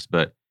his ass,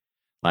 but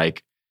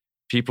like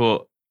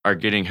people are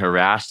getting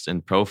harassed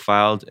and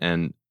profiled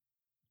and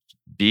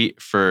beat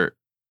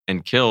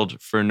and killed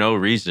for no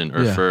reason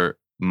or for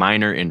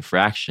minor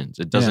infractions.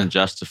 It doesn't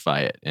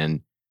justify it.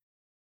 And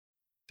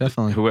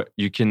definitely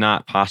you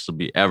cannot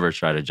possibly ever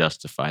try to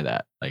justify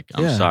that. Like,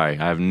 I'm sorry.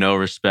 I have no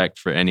respect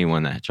for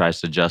anyone that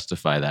tries to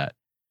justify that.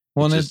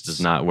 Well, it just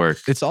does not work.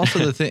 It's also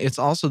the thing. It's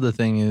also the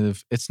thing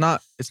of it's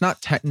not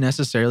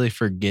necessarily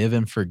forgive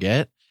and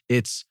forget.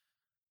 It's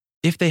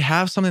if they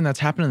have something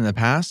that's happened in the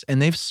past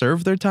and they've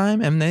served their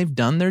time and they've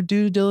done their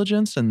due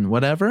diligence and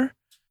whatever,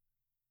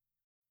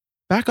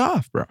 back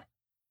off, bro.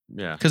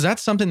 Yeah. Because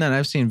that's something that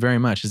I've seen very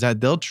much is that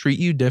they'll treat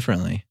you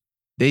differently.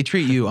 They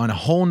treat you on a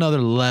whole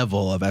nother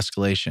level of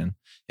escalation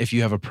if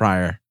you have a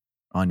prior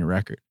on your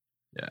record.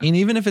 Yeah. And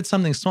even if it's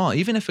something small,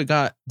 even if it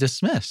got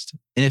dismissed,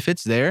 and if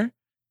it's there,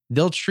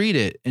 they'll treat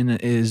it in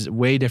a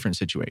way different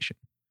situation.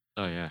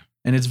 Oh, yeah.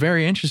 And it's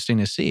very interesting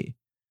to see.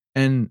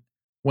 And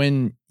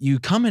when you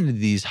come into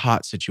these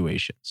hot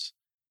situations,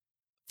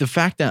 the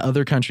fact that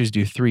other countries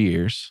do 3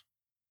 years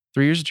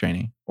of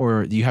training,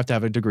 or you have to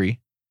have a degree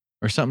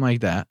or something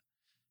like that,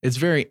 it's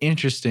very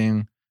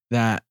interesting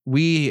that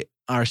we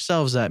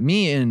ourselves, that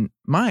me and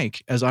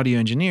Mike as audio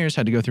engineers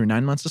had to go through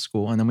 9 months of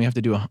school, and then we have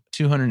to do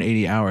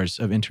 280 hours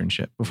of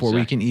internship before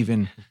we can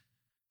even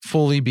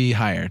fully be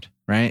hired,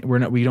 right?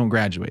 We don't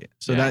graduate.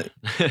 So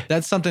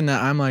that's something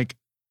that I'm like,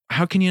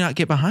 how can you not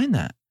get behind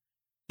that?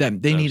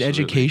 That they need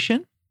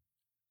education?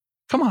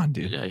 Come on,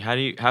 dude. Yeah,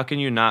 how can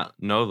you not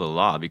know the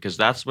law? Because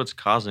that's what's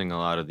causing a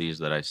lot of these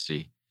that I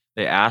see.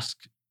 They ask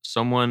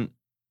someone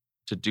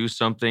to do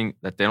something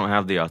that they don't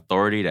have the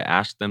authority to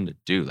ask them to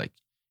do. Like,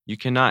 you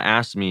cannot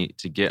ask me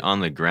to get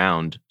on the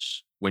ground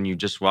when you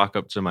just walk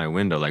up to my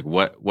window. Like,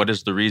 what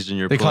is the reason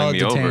you're pulling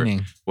me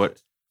over?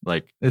 What,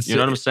 like, you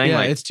know what I'm saying? Yeah,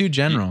 like, it's too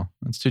general.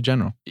 It's too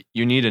general.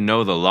 You need to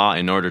know the law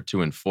in order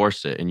to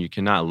enforce it. And you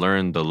cannot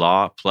learn the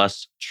law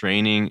plus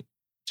training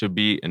to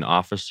be an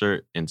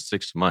officer in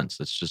 6 months.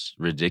 That's just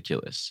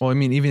ridiculous. Well, I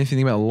mean, even if you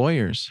think about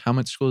lawyers, how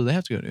much school do they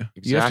have to go to?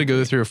 Exactly. You have to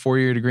go through a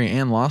 4-year degree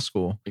and law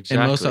school.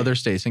 Exactly. In most other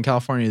states. In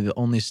California, the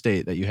only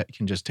state that you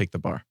can just take the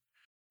bar.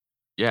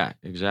 Yeah,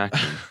 exactly.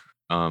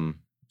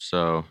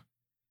 So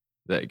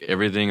that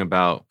everything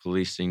about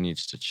policing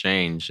needs to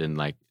change. And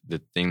like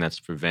the thing that's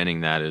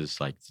preventing that is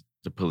like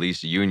the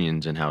police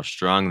unions and how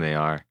strong they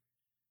are.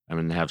 I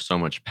mean, they have so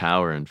much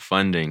power and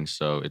funding.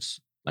 So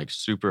it's like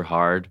super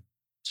hard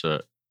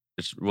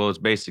it's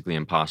basically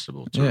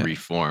impossible to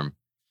reform.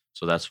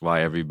 So that's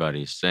why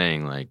everybody's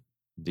saying like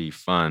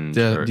defund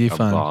or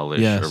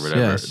abolish or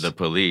whatever the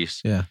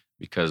police. Yeah.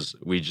 Because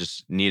we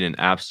just need an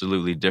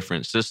absolutely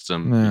different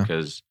system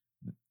because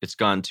it's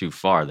gone too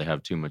far. They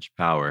have too much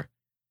power.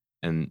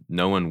 And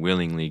no one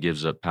willingly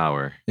gives up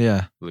power.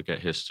 Yeah. Look at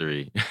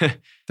history.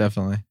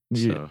 Definitely.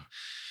 So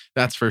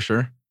that's for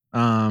sure.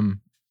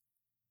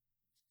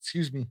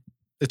 Excuse me.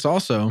 It's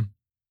also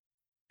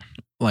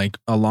like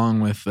along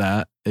with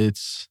that,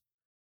 it's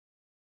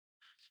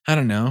I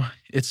don't know.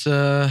 It's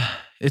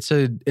it's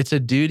a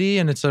duty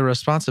and it's a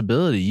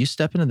responsibility. You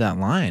step into that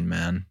line,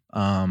 man.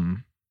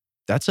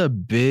 That's a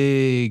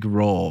big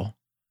role.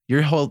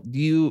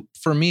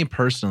 For me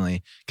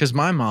personally, because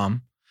my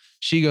mom,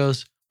 she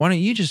goes, why don't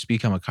you just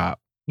become a cop?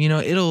 You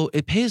know,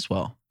 it pays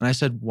well. And I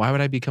said, why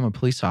would I become a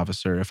police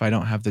officer if I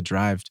don't have the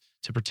drive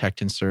to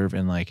protect and serve?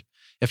 And like,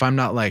 if I'm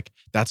not like,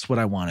 that's what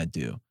I want to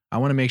do. I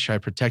want to make sure I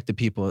protect the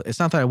people. It's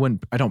not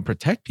that I don't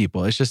protect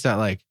people. It's just that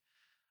like,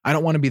 I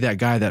don't want to be that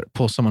guy that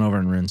pulls someone over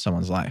and ruins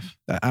someone's life.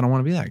 I don't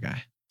want to be that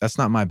guy. That's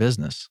not my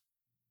business.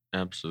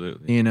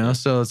 Absolutely. You know?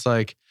 So it's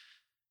like,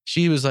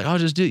 she was like, oh,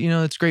 just do, you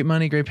know, it's great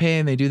money, great pay.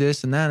 And they do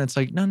this and that. And it's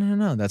like,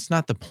 no. That's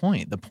not the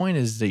point. The point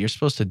is that you're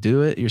supposed to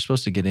do it. You're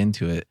supposed to get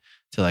into it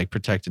to like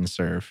protect and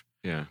serve.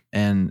 Yeah.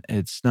 And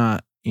it's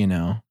not, you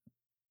know,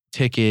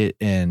 ticket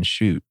and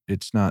shoot.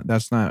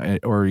 That's not,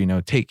 or, you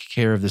know, take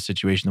care of the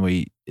situation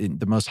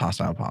the most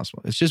hostile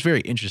possible. It's just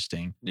very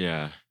interesting.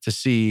 Yeah. To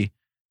see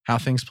how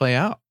things play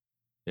out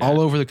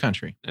all over the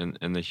country.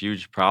 And the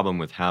huge problem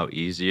with how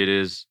easy it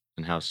is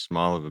and how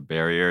small of a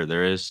barrier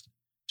there is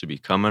to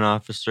become an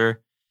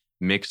officer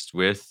mixed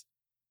with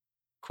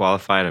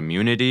qualified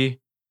immunity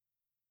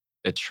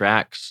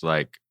attracts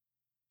like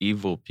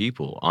evil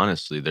people.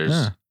 Honestly,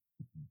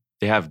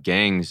 they have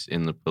gangs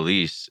in the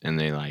police and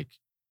they like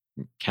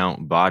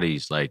count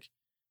bodies. Like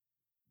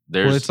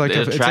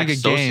it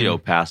attracts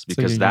sociopaths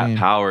because that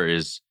power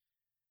is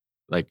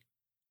like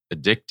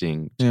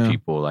addicting to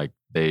people. Like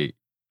they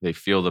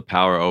feel the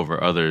power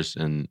over others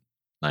and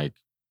like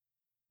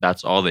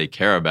that's all they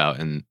care about.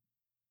 And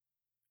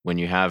when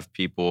you have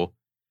people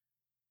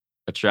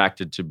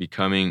attracted to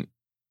becoming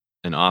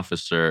an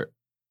officer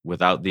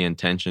without the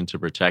intention to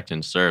protect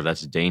and serve,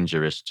 that's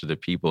dangerous to the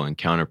people and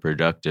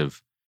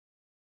counterproductive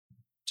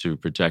to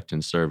protect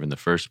and serve in the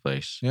first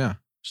place. Yeah.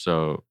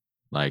 So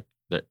like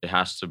it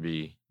has to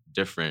be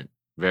different,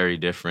 very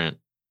different,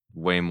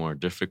 way more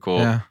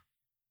difficult. Yeah.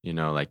 You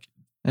know, like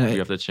you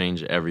have to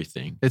change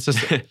everything. It's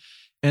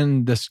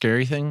and the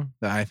scary thing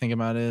that I think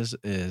about is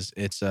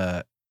it's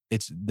the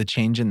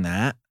change in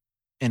that.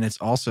 And it's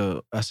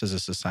also us as a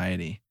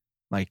society.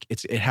 Like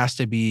it has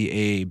to be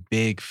a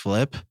big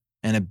flip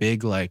and a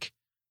big, like,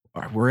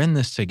 we're in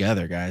this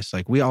together, guys.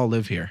 Like we all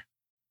live here.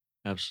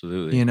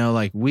 Absolutely. You know,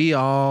 like we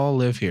all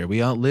live here.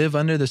 We all live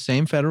under the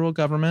same federal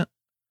government.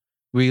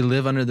 We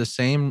live under the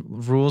same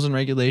rules and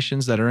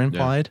regulations that are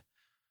implied. Yeah.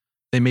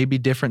 They may be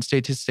different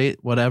state to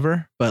state,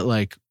 whatever. But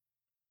like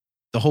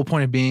the whole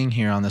point of being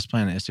here on this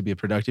planet is to be a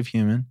productive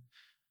human,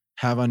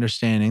 have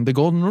understanding, the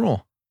golden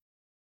rule.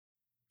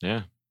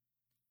 Yeah.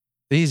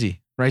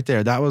 Easy. Right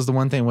there. That was the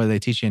one thing where they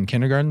teach you in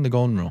kindergarten, the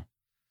golden rule.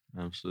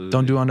 Absolutely.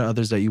 Don't do unto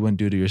others that you wouldn't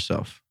do to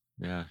yourself.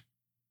 Yeah.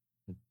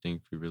 I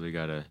think we really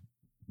got to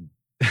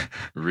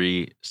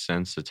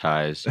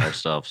resensitize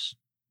ourselves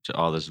to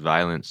all this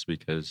violence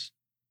because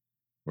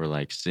we're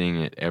like seeing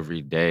it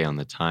every day on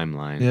the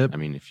timeline. Yep. I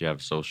mean, if you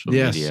have social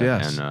media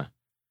and I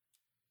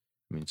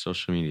mean,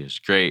 social media is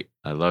great.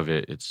 I love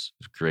it. It's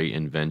a great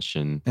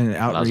invention. And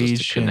outreach. Allows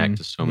us to connect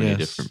to so many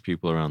different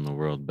people around the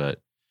world, but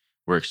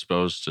we're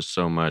exposed to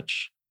so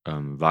much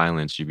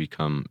violence. You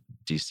become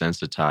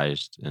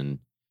desensitized and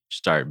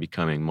start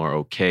becoming more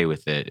okay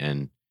with it.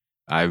 And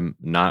I'm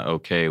not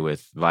okay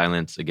with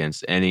violence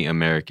against any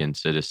American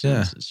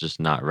citizens. Yeah. It's just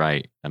not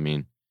right. I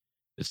mean,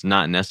 it's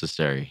not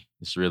necessary.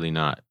 It's really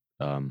not.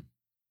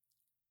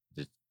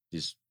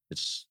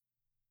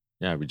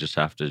 We just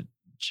have to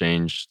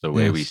change the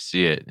way we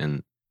see it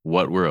and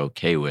what we're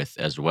okay with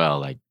as well.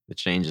 Like the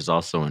change is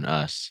also in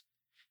us.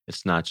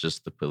 It's not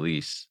just the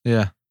police.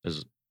 Yeah,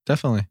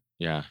 definitely.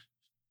 Yeah,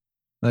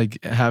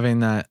 like having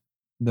that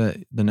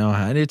the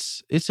know-how. And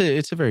it's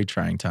a very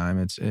trying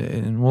time.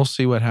 And we'll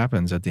see what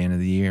happens at the end of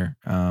the year.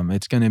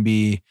 It's going to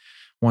be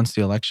once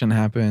the election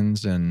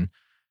happens and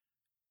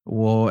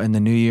the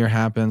new year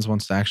happens.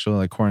 Once the actual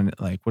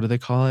what do they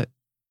call it?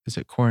 Is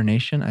it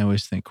coronation? I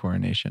always think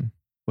coronation.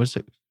 What's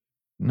it?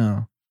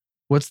 No.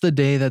 What's the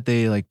day that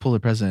they like pull the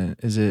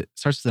president?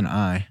 Starts with an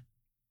I?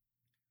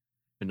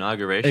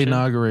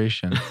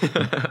 Inauguration.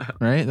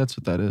 Right? That's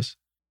what that is.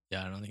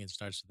 Yeah, I don't think it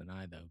starts with an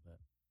I though. But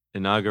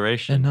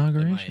Inauguration.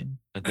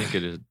 I think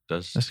it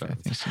does. This guy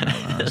thinks I don't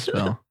know how to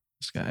spell.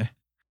 This guy.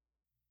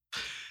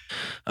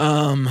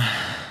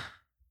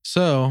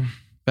 So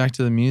back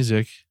to the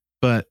music,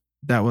 but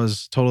that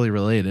was totally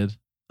related.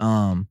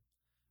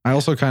 I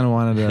also kind of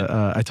wanted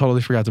to. I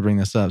totally forgot to bring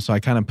this up, so I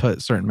kind of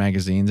put certain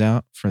magazines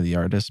out for the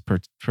artist,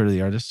 for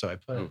the artist. So I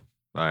put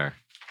fire.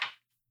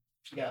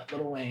 You got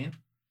Lil Wayne.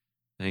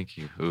 Thank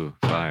you. Ooh,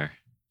 fire.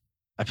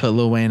 I put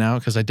Lil Wayne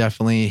out because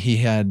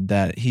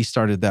he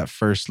started that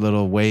first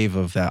little wave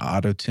of that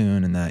auto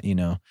tune and that,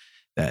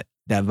 that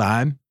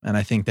vibe. And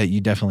I think that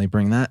you definitely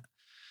bring that.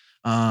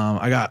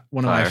 I got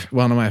one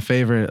of my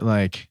favorite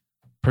like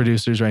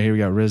producers right here. We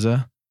got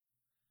RZA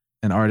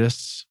and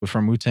artists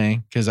from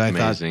Wu-Tang because I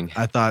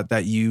thought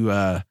that you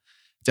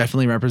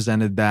definitely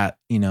represented that,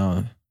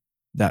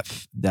 that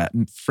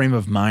frame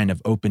of mind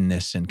of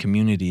openness and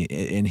community,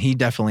 and he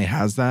definitely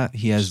has that.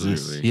 He has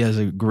Absolutely. he has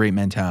a great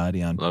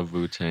mentality on. Love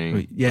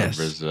Wu-Tang. Yes.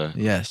 Love RZA.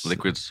 Yes.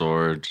 Liquid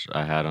Swords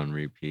I had on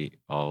repeat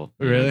all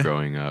Really?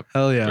 growing up,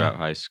 Hell yeah. throughout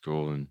high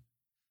school and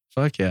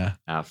Fuck yeah.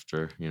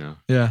 after,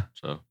 Yeah.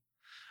 so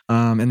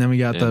And then we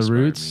got They the inspired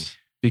Roots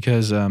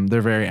because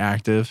they're very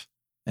active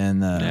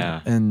and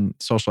in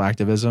social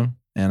activism,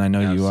 and I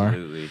know you are.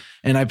 absolutely.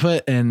 And I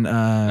put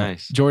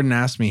Nice. Jordan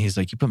asked me, he's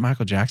like, "You put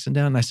Michael Jackson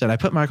down?" And I said, "I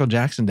put Michael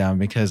Jackson down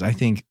because I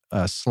think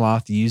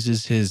Sloth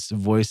uses his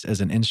voice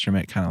as an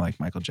instrument, kind of like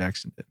Michael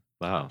Jackson did."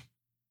 Wow,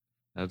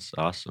 that's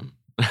awesome.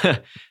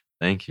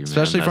 Thank you, man.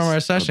 Especially from That's our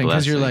a session,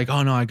 because you're blessing. like,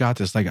 "Oh no, I got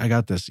this. Like, I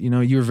got this."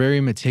 You were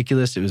very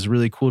meticulous. It was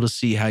really cool to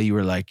see how you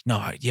were like,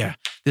 "No, yeah,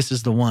 this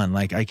is the one.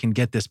 Like, I can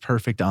get this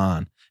perfect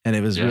on." And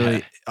it was Yeah.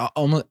 really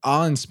almost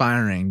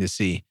awe-inspiring to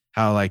see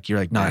how like you're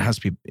like, "No, it Yeah. has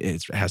to be.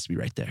 It has to be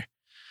right there."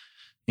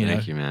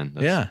 Thank you, man.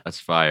 That's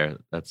fire.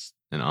 That's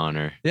an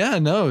honor. Yeah.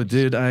 No,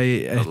 dude. I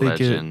A think it.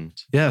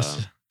 legend.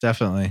 Yes,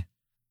 definitely.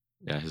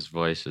 Yeah, his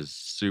voice is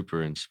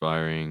super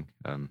inspiring.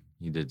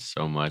 He did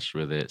so much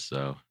with it,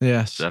 so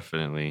Yes.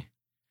 definitely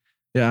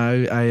Yeah.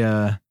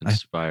 I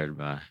inspired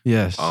by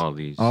yes. all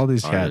these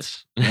cats.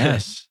 artists.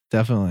 Yes,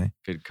 definitely.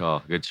 Good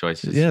call. Good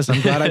choices. Yes,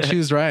 I'm glad I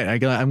choose right.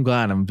 I'm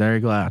glad. I'm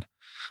very glad.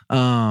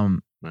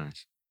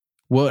 Nice.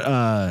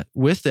 What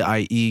with the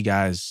IE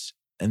guys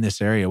in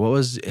this area,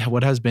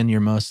 what has been your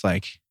most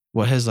like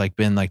what has like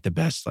been like the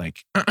best like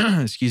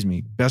excuse me,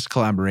 best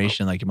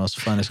collaboration, like your most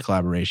funnest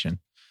collaboration?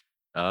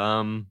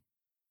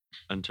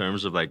 In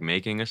terms of like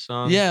making a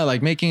song, Yeah,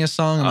 like making a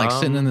song and like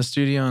sitting in Um, the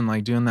studio and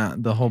like doing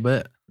that the whole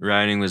bit.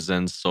 writing with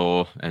Zen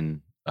Soul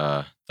and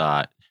Thought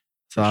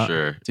for Thought-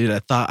 sure.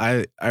 Dude,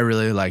 I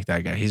really like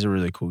that guy. He's a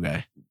really cool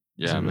guy.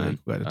 He's Yeah, a really man.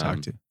 cool guy to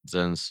talk to.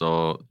 Zen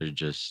Soul,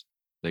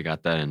 they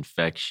got that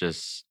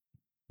infectious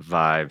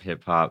vibe,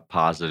 hip hop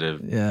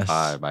positive Yes.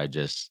 vibe. I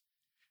just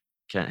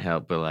can't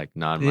help but like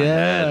nod my Yeah,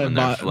 head when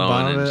they're bob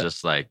flowing and it.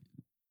 just like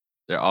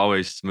they're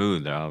always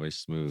smooth. They're always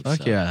smooth. Fuck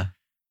so, yeah.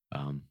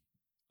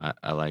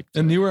 I like.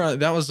 And you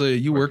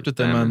worked with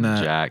them on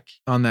that Jack.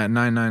 on that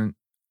 9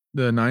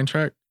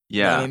 track?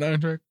 Yeah.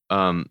 909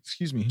 track?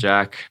 Excuse me.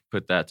 Jack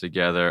put that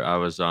together. I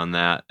was on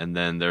that. And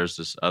then there's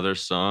this other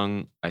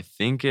song. I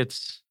think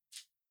it's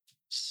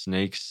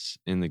Snakes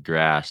in the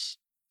Grass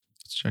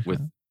Let's check with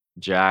it out.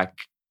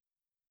 Jack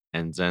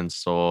and Zen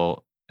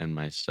Soul and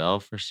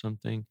myself or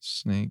something.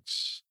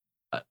 Snakes.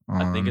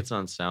 I think it's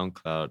on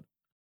SoundCloud.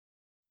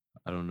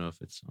 I don't know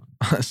if it's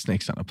on.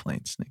 Snakes on a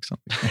plane. Snakes on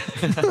a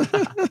plane.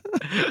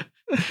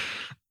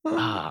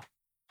 I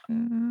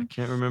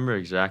can't remember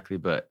exactly,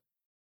 but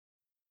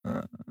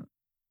Uh,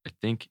 I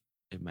think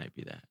it might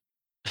be that.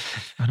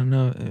 I don't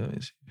know.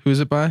 Who's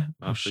it by?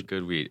 Off the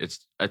Good Weed.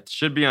 It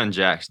should be on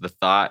Jack's. The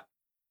Thought,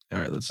 All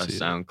right, let's a see.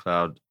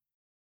 SoundCloud.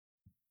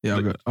 Yeah,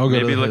 I'll go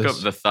Maybe to look his.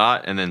 up The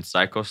Thought and then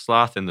Psycho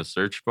Sloth in the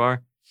search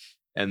bar.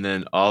 And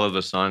then all of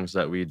the songs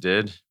that we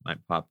did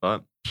might pop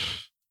up.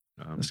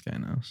 This guy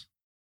knows.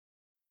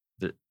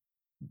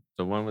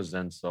 The one with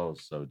Zen Soul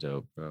is so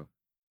dope, bro.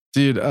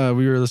 Dude,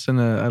 we were listening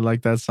to, I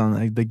like that song,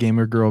 like the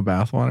Gamer Girl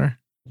Bathwater.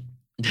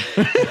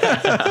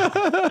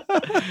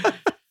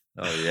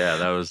 Oh yeah,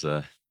 that was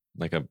a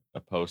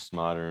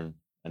postmodern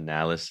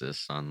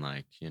analysis on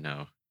like,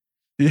 Yeah,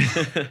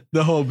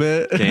 the whole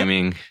bit.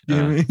 gaming,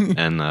 Gaming.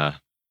 and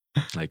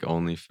like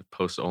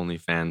post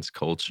OnlyFans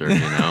culture,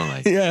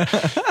 like Yeah.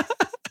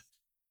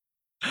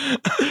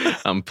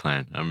 I'm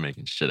playing. I'm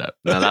making shit up.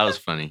 No, that was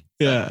funny.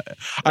 Yeah.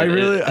 I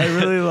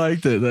really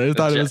liked it. I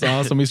thought it was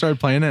awesome. We started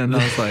playing it and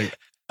I was like,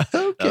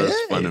 okay. That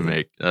was fun to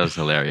make. That was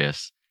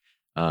hilarious.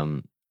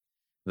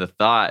 The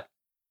Thought,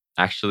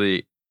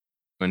 actually,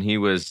 when he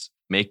was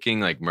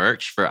making like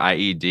merch for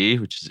IED,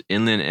 which is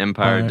Inland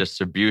Empire Alright.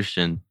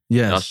 Distribution,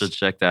 Yes. y'all should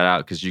check that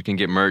out because you can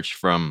get merch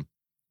from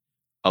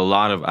a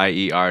lot of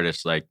IE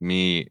artists like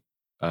me,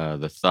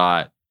 The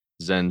Thought,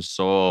 Zen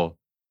Soul,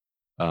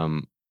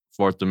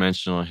 Fourth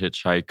Dimensional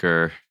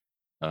Hitchhiker,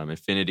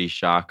 Infinity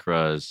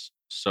Chakras.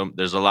 So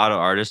there's a lot of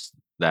artists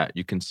that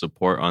you can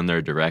support on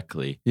there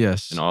directly,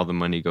 Yes. and all the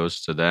money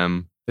goes to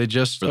them. They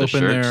just for the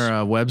opened their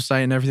shirts.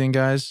 website and everything,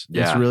 guys. It's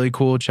Yeah. really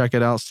cool. Check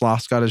it out.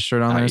 Sloth's got his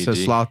shirt on there. It says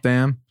IED. Sloth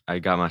Dam. I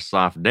got my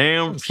Sloth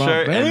Damn Sloth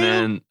shirt, Damn.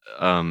 and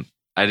then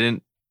I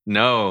didn't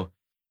know,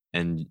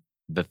 and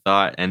The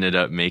Thought ended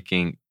up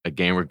making a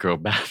Gamer Girl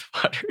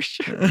Bathwater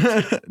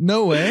shirt.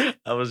 No way.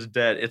 I was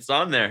dead. It's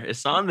on there.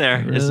 It's on there.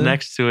 It's Really?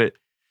 next to it.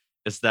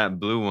 It's that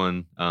blue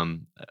one.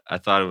 I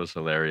thought it was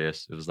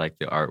hilarious. It was like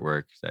the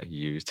artwork that he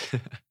used.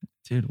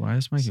 Dude, why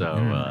is my So,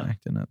 computer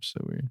acting up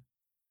so weird?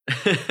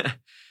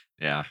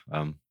 Yeah.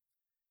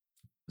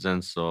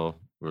 Zen Soul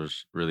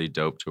was really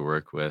dope to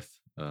work with.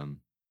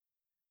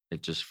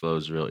 It just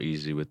flows real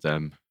easy with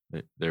them.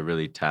 They're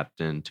really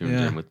tapped in, tuned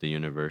Yeah. in with the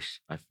universe,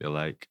 I feel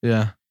like.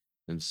 Yeah.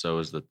 And so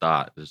is The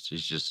Thought. He's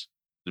just,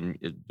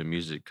 the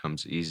music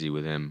comes easy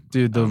with him.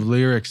 Dude, the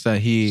lyrics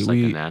that just like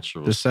a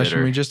natural the session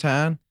spitter. we just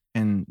had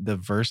and the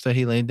verse that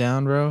he laid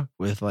down, bro,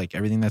 with like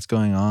everything that's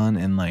going on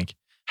and like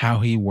how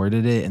he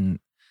worded it and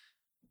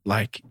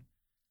like,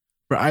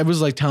 Bro, I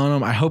was like telling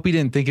him, I hope he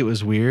didn't think it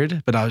was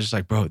weird, but I was just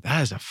like, bro,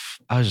 I was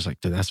just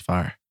like, dude, that's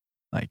fire.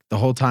 Like the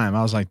whole time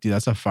I was like, dude,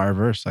 that's a fire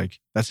verse. Like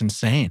that's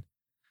insane.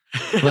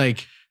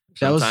 Like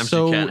that was Sometimes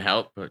so, you can't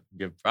help but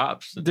give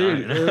props to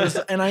dude. Nine.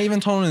 And I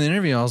even told him in the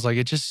interview, I was like,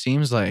 it just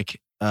seems like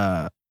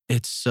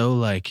it's so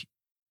like,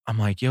 I'm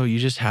like, yo, you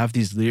just have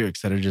these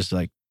lyrics that are just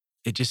like,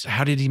 it just,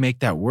 how did he make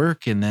that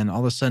work? And then all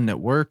of a sudden it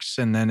works,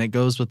 and then it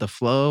goes with the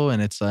flow,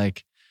 and it's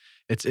like,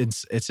 it's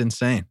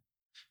insane.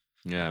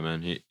 Yeah,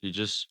 man. He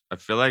just, I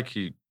feel like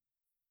he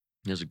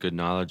has a good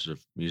knowledge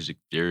of music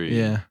theory,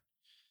 Yeah,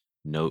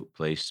 note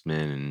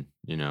placement, and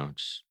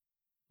just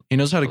he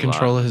knows how to a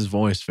control lot. his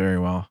voice very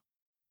well.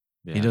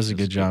 yeah, does a just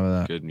good job of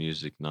that. Good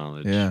music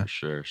knowledge, Yeah. for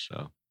sure.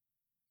 So,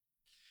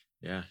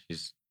 yeah,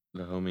 he's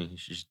the homie. You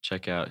should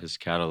check out his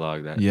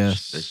catalog. That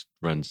Yes. just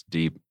runs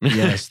deep.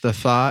 Yes, The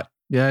Thought.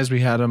 Guys, we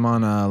had him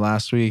on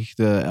last week.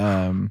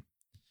 The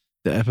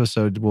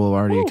episode will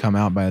already come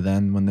out by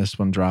then when this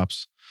one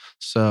drops.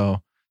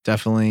 So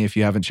definitely, if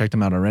you haven't checked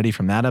him out already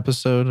from that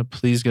episode,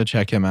 please go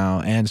check him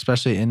out. And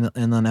especially in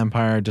Inland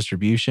Empire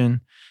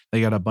Distribution,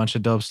 they got a bunch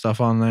of dope stuff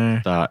on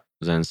there. Thought,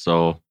 Zen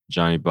Soul,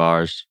 Johnny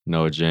Bars,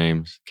 Noah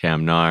James,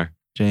 Cam Nar,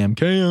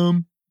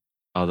 JMKM.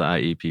 all the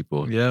IE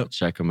people. Yep.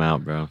 Check them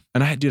out, bro.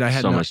 And I had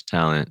so no, much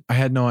talent. I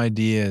had no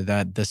idea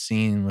that the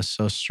scene was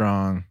so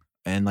strong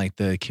and like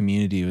the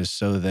community was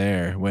so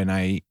there when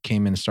I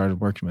came in and started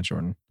working with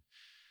Jordan.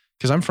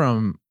 Because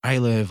I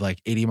live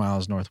like 80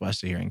 miles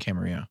northwest of here in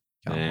Camarillo,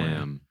 California.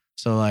 Damn.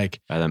 So like,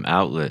 By them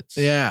outlets.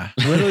 yeah,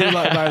 literally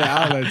by the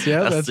outlets.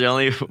 Yeah, that's the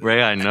only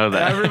way I know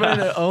that.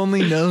 Everybody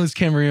only knows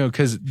Camarillo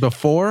because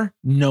before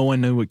no one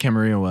knew what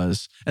Camarillo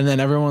was, and then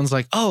everyone's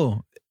like,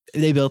 "Oh,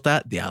 they built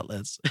that." The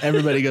outlets.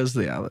 Everybody goes to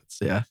the outlets.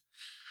 Yeah,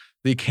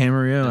 the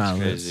Camarillo That's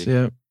outlets. crazy.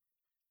 Yep.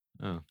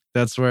 Oh.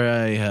 That's where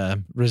I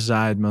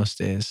reside most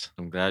days.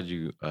 I'm glad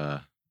you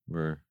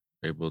were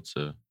able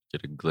to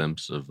get a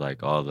glimpse of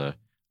like all the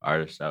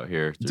artists out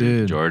here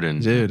through Jordan.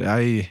 Dude,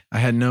 I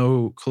had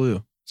no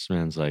clue. This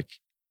man's like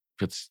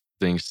puts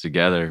things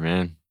together,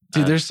 man.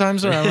 Dude, there's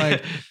times where I'm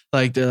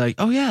like they're like,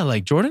 "Oh yeah,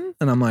 like Jordan,"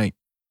 and I'm like,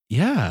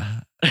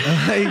 "Yeah."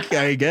 Like,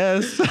 I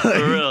guess. For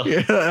real.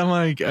 Yeah, I'm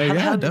like, yeah,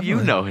 how do you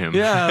definitely. know him?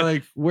 Yeah,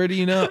 like, where do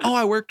you know? Oh,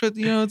 I worked with,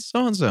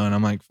 so and so. And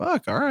I'm like,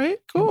 fuck, all right,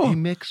 cool. He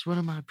mixed one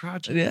of my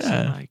projects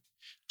Yeah. in like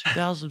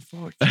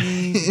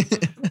 2014.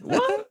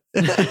 What?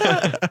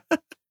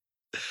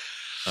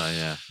 Oh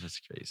yeah,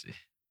 that's crazy.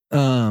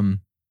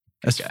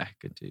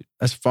 Good dude.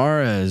 As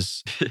far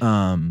as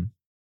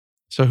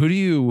so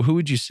who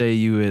would you say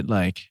you would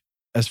like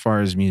as far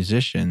as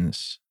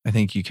musicians? I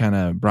think you kind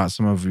of brought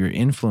some of your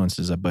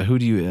influences up, but who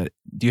do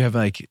you have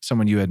like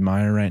someone you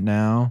admire right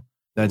now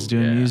that's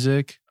doing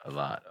music? A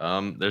lot.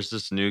 There's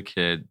this new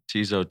kid,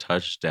 Tizo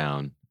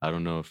Touchdown. I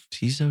don't know if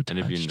Tizo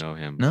any of you know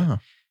him. No.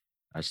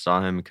 I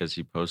saw him because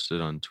he posted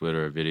on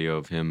Twitter a video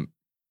of him.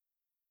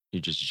 He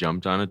just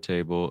jumped on a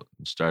table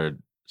and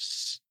started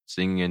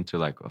singing into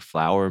like a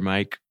flower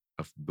mic,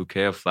 a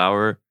bouquet of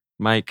flower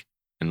mic,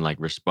 and like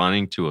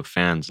responding to a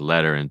fan's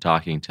letter and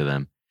talking to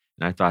them.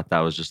 And I thought that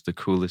was just the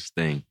coolest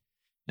thing.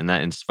 And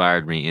that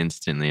inspired me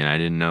instantly. And I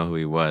didn't know who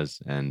he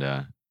was. And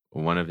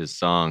one of his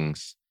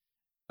songs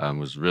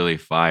was really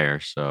fire.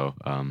 So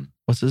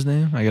what's his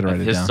name? I gotta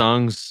write it down. His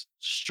song's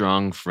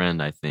Strong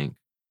Friend, I think,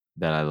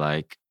 that I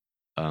like.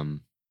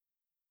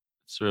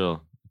 It's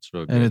real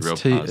good, And it's real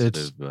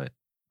positive, but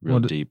real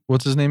deep.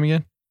 What's his name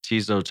again?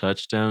 Tizo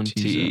Touchdown,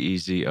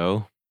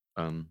 Tizo.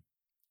 Teezo.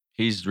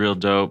 He's real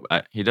dope.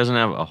 He doesn't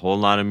have a whole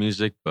lot of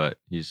music, but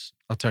he's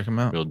I'll check him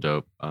out. real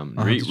dope. have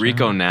to check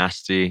Rico him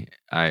Nasty,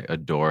 I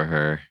adore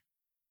her.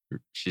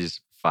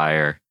 She's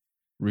fire.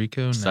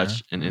 Rico,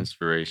 Such an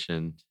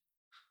inspiration.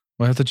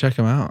 We'll have to check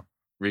him out.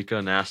 Rico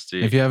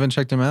Nasty. If you haven't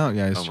checked him out,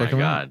 guys, Oh check my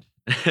him out.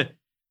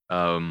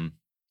 God.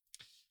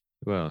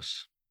 Who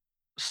else?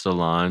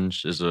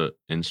 Solange is a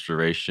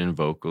inspiration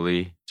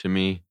vocally to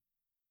me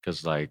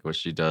because like what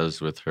she does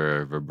with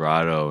her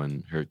vibrato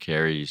and her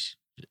carries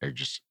are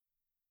just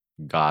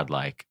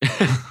godlike.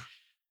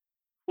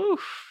 Woo.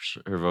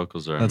 Her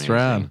vocals are That's amazing.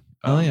 rad.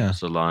 Oh, yeah.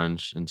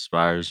 Solange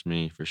inspires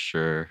me for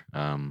sure.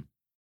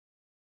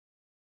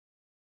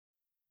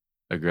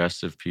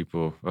 Aggressive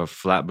people.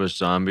 Flatbush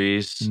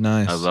Zombies.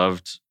 Nice. I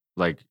loved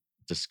like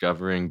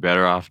discovering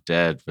Better Off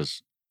Dead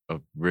was a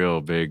real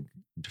big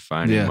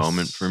defining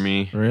moment for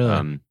me.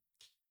 Really?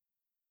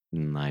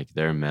 And like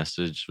their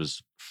message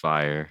was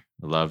fire.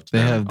 I loved They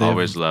them. have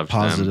Always loved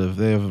positive.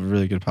 them. They have a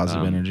really good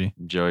positive energy.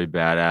 Joey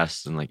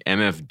Badass and like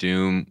MF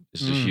Doom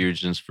is a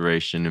huge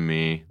inspiration to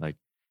me. Like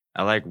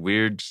I like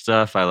weird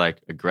stuff. I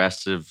like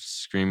aggressive,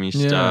 screamy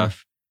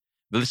stuff.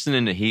 Been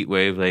listening to Heat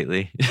Wave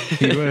lately.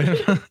 Heat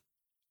Wave.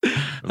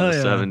 From the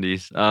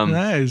 70s.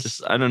 Nice.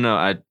 Just, I don't know.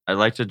 I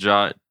like to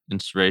draw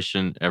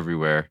inspiration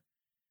everywhere.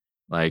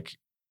 Like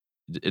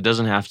it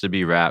doesn't have to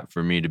be rap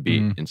for me to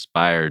be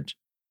inspired.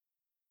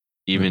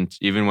 Even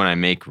when I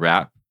make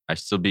rap, I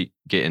still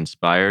get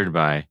inspired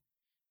by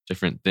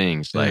different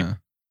things, like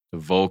the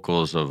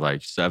vocals of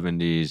like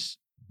 70s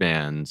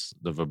bands,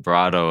 the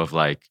vibrato of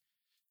like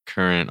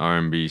current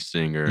R&B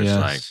singers.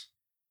 Like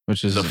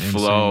which is the insane.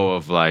 flow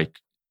of like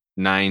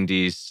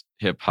 90s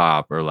hip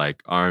hop or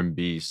like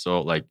R&B,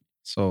 soul, like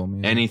soul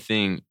music.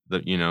 anything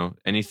that, you know,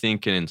 anything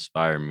can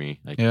inspire me.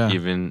 Like Yeah.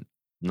 even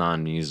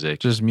non-music.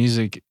 Just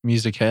music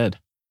head.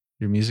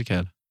 You're a music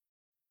head.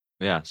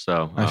 Yeah.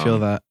 So I feel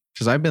that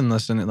because I've been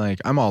listening, like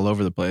I'm all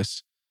over the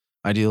place.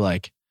 I did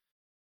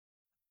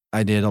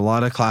a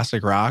lot of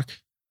classic rock,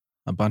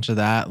 a bunch of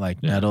that,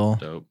 like metal,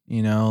 dope.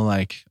 you know,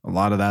 like a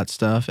lot of that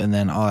stuff. And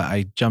then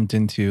I jumped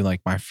into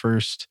like the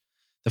first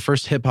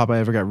hip hop I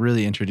ever got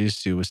really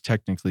introduced to was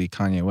technically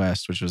Kanye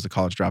West, which was the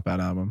College Dropout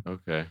album.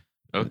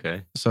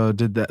 Okay. So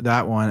did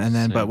that one. And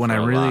then, but when I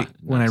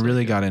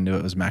really got into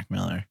it was Mac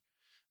Miller.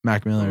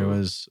 Mac Miller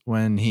was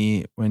when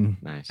he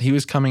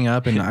was coming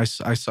up, and I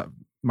saw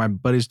my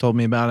buddies told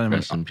me about it.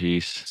 Rest in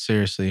peace.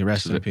 Seriously,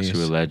 rest in peace. To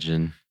a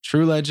legend.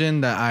 True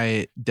legend that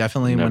I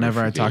definitely, Never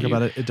whenever I talk forget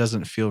about it, it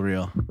doesn't feel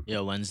real.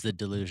 Yo, when's the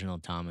Delusional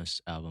Thomas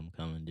album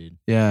coming, dude?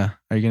 Yeah.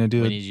 Are you going to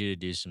do We it? need you to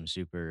do some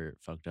super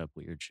fucked up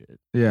weird shit.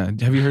 Yeah.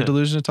 Have you heard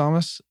Delusion of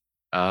Thomas?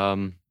 I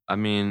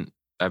mean,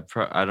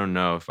 I don't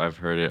know if I've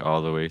heard it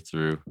all the way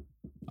through,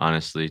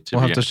 honestly, to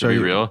We'll be have to show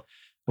you. real.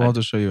 We'll have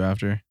to show you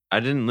after. I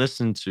didn't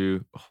listen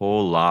to a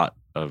whole lot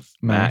of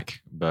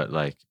Mac, but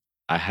like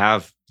I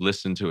have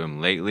listened to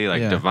him lately.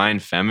 Like Divine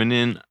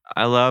Feminine,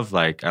 I love.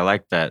 Like I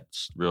like that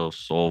real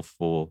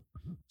soulful,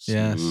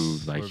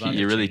 smooth. Like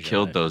he really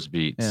killed those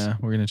beats. Yeah,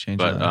 we're gonna change.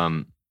 But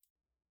that.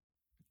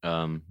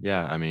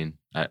 yeah. I mean,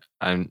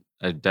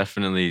 I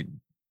definitely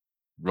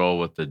roll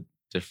with the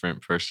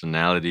different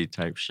personality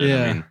type shit.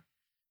 Yeah. I mean,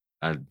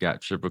 I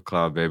got Triple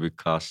Claw, Baby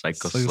Claw,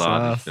 Psycho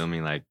Sloth. You feel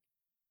me? Like,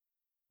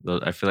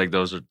 I feel like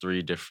those are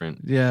three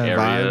different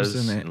areas,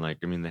 vibes and like,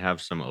 I mean, they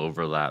have some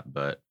overlap,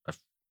 but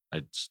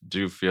I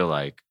do feel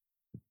like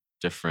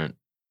different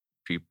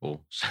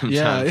people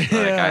sometimes.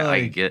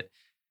 I get.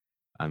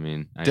 I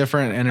mean,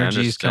 different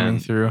energies coming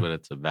through. What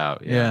it's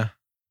about. Yeah,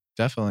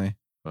 definitely.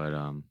 But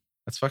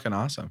that's fucking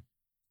awesome.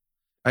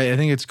 I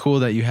think it's cool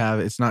that you have.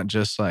 It's not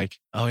just like,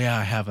 oh yeah,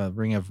 I have a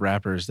ring of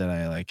rappers that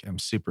I like. I'm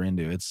super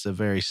into. It's a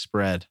very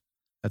spread.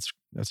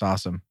 That's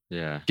awesome.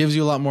 Yeah. Gives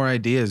you a lot more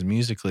ideas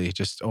musically,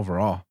 just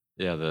overall.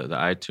 Yeah, the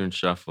iTunes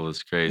shuffle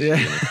is crazy in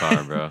the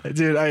car, bro.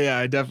 Dude,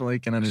 I definitely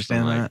can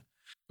understand that.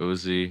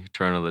 Uzi,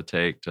 Eternal the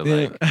Take to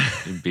like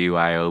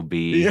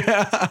BYOB.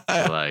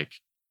 Yeah. To like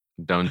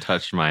Don't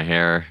Touch My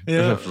Hair.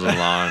 Yeah.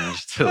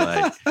 Solange to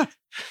like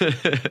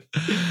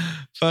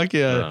fuck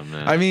yeah. Oh,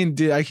 I mean,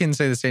 dude, I can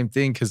say the same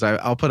thing because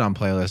I'll put on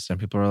playlists and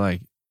people are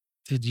like,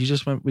 dude,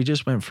 we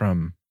just went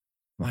from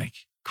like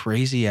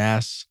crazy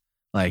ass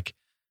like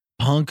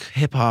punk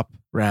hip hop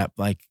rap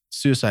like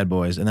Suicide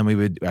Boys, and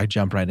then I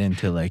jump right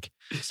into like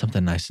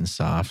something nice and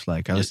soft.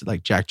 Like I was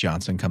like Jack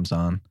Johnson comes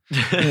on,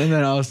 and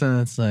then all of a sudden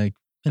it's like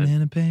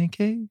banana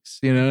pancakes,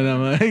 you know, and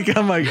I'm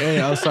like,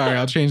 hey, I'm sorry,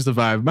 I'll change the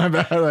vibe. My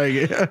bad. Like,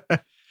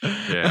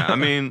 yeah, I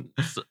mean,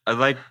 I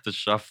like the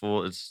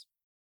shuffle. It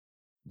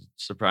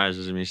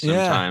surprises me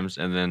sometimes,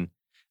 and then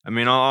I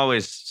mean, I'll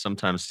always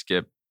sometimes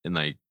skip and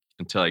like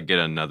until I get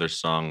another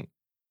song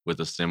with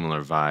a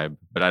similar vibe,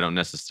 but I don't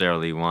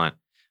necessarily want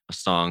a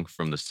song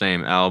from the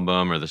same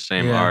album or the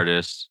same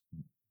artist.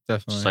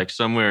 Definitely. Just like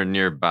somewhere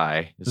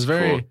nearby. It's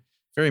very,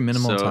 very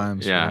minimal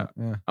times. Yeah.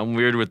 I'm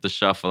weird with the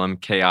shuffle. I'm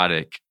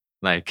chaotic.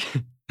 Like,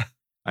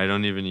 I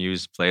don't even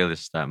use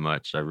playlists that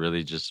much. I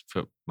really just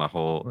put my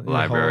whole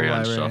library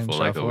on shuffle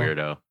like a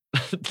weirdo.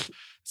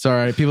 It's all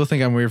right. People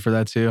think I'm weird for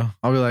that too.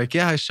 I'll be like,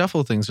 yeah, I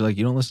shuffle things. They're like,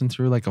 you don't listen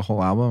through like a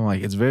whole album?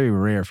 Like, it's very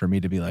rare for me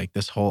to be like,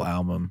 this whole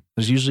album.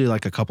 There's usually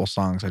like a couple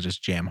songs I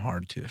just jam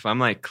hard to. If I'm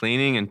like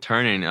cleaning and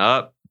turning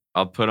up,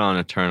 I'll put on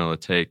Eternal to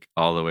Take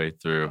all the way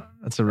through.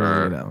 That's a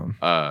really good album.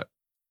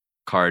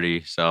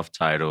 Cardi,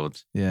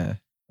 self-titled. Yeah.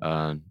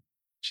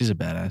 She's a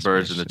badass.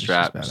 Birds in the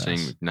Trap, Sing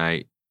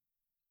McKnight.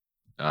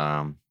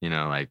 You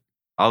know, like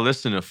I'll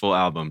listen to full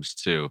albums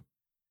too,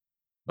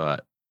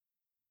 but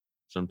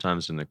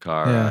sometimes in the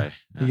car,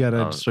 you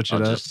gotta switch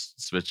it up.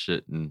 Just switch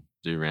it and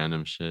do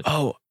random shit.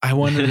 Oh, I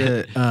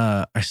wanted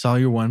to. I saw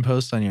your one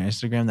post on your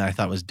Instagram that I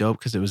thought was dope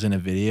because it was in a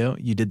video.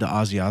 You did the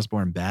Ozzy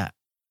Osbourne bat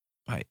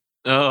fight.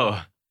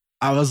 Oh,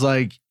 I was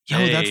like, yo,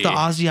 that's the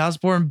Ozzy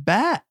Osbourne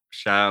bat.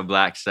 Shout out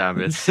Black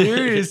Sabbath.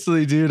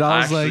 Seriously, dude.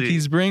 I was like,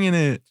 he's bringing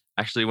it.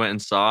 Actually went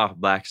and saw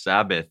Black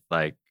Sabbath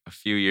like a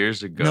few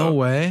years ago. No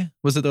way.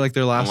 Was it like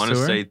their last tour? I want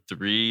to say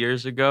 3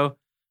 years ago.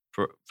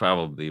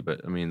 Probably,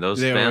 but I mean,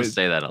 those fans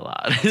say that a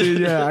lot.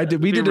 Dude, yeah, I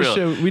did. We did a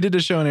show. We did a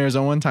show in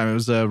Arizona one time. It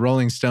was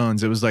Rolling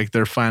Stones. It was like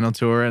their final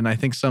tour, and I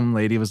think some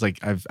lady was like,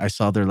 I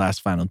saw their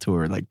last final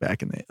tour like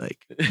back in the like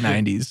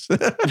 90s.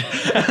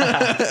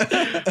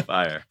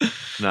 Fire.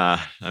 Nah,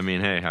 I mean,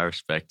 hey, I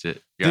respect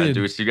it. You gotta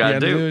do what you gotta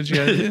do. What you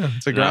gotta do.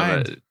 It's a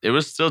grind. But it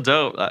was still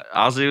dope.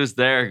 Ozzy was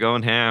there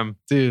going ham.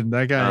 Dude,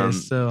 that guy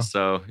is still.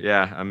 So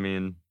yeah, I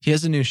mean, he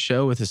has a new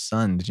show with his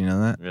son. Did you know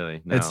that?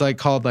 Really? No. It's like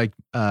called like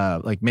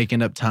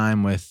Making Up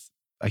Time with,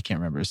 I can't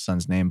remember his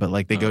son's name, but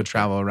like they go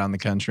travel around the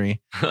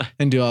country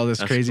and do all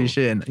this crazy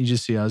shit, and you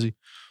just see Ozzy.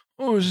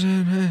 Oh shit,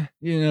 man!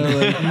 You know,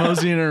 like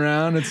moseying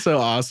around. It's so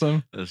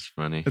awesome. That's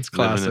funny. It's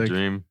classic. Living a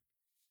dream.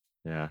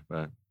 Yeah,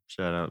 but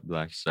Shout out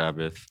Black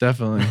Sabbath.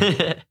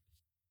 Definitely.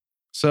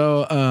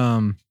 So,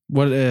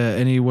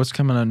 what's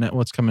coming on?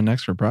 What's coming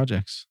next for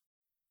projects?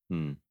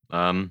 What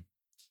are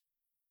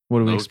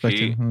we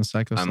expecting from the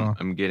Psycho song?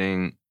 I'm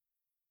getting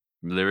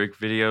lyric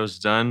videos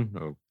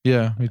done.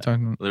 Yeah, we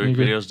talking lyric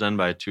videos done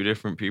by 2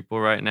 different people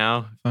right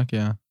now. Fuck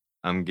yeah.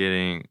 I'm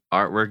getting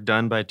artwork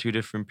done by 2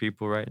 different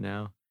people right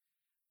now.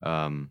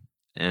 And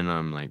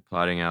I'm like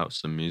plotting out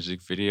some music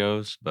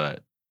videos,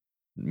 but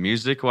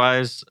music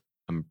wise,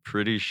 I'm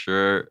pretty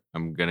sure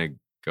I'm gonna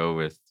go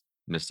with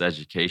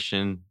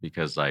Miseducation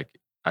because like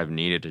I've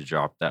needed to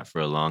drop that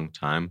for a long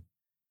time,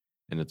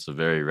 and it's a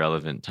very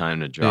relevant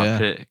time to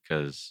drop it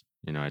because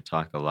I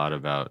talk a lot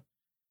about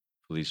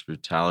police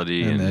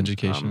brutality and the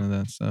education of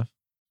that stuff.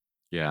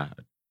 Yeah,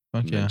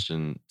 I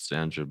mentioned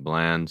Sandra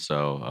Bland,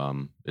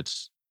 so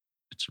it's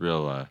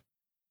real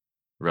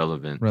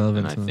relevant,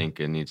 and I think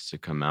it needs to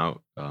come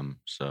out.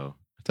 So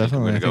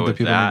definitely, I think the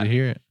people need to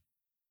hear it.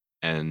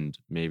 And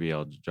maybe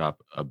I'll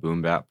drop a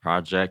boom bap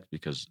project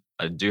because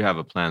I do have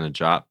a plan to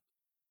drop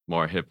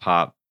more hip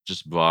hop,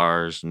 just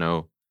bars,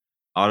 no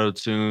auto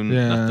tune,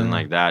 nothing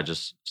like that,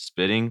 just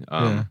spitting.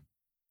 I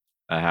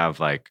have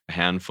like a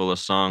handful of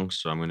songs,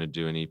 so I'm gonna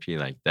do an EP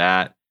like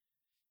that.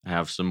 I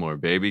have some more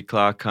Baby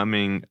Claw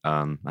coming.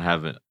 I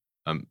have a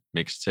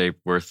mixtape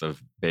worth of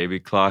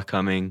Baby Claw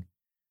coming,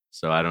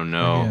 so I don't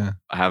know.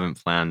 I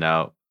haven't planned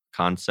out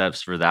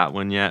concepts for that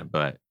one yet,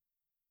 but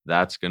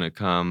that's gonna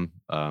come.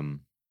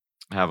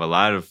 I have a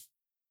lot of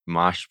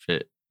mosh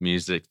pit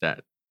music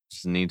that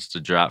just needs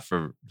to drop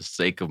for the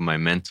sake of my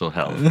mental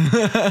health.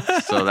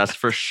 So that's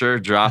for sure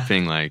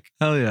dropping. Like,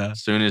 hell yeah!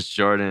 As soon as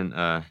Jordan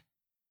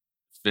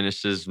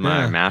finishes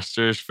my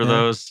masters for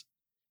those,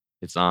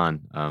 it's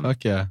on.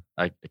 Fuck yeah!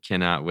 I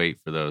cannot wait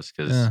for those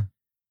because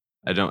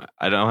I don't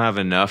have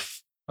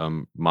enough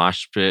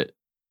mosh pit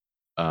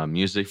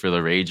music for the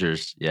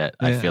Ragers yet.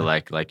 I feel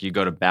like you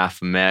go to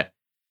Baphomet.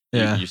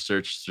 You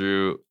search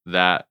through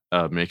that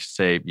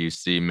mixtape, you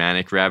see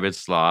Manic Rabbit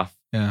Sloth,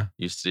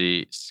 you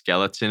see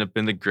Skeleton Up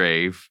in the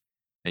Grave,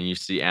 and you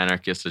see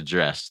Anarchist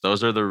Address.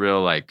 Those are the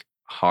real like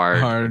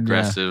hard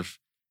aggressive.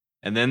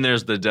 And then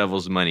there's The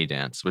Devil's Money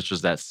Dance, which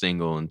was that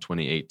single in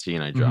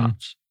 2018 I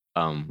dropped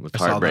with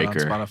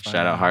Heartbreaker.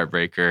 Shout out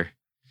Heartbreaker.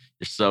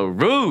 You're so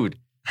rude.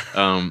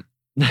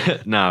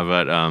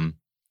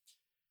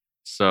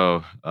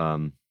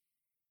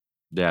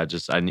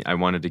 Just I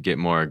wanted to get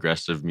more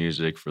aggressive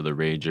music for the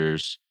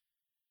Ragers.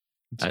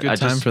 It's a good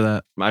time for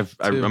that.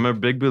 I'm a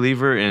big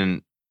believer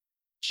in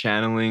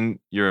channeling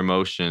your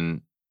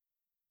emotion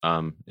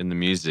in the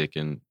music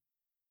and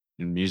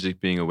music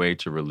being a way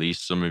to release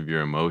some of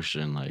your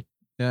emotion. Like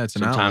it's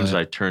sometimes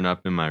I turn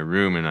up in my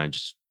room and I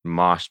just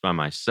mosh by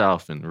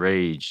myself and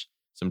rage.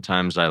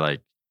 Sometimes I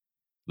like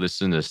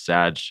listen to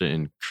sad shit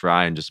and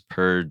cry and just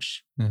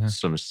purge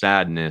some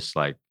sadness.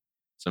 Like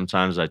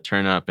sometimes I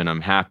turn up and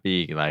I'm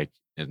happy, like,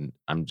 and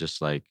I'm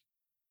just like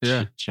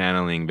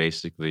channeling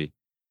basically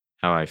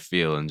how I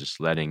feel and just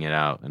letting it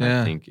out. And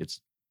I think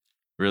it's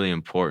really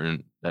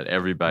important that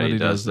everybody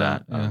does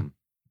that.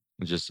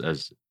 Just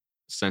as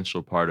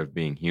essential part of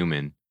being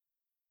human.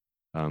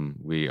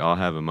 We all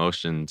have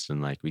emotions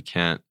and like we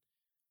can't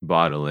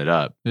bottle it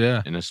up.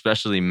 And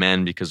especially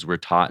men, because we're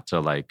taught to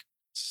like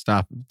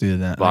do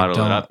that,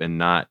 bottle it up and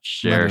not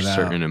share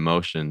certain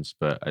emotions.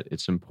 But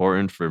it's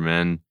important for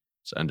men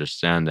to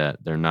understand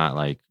that they're not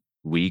like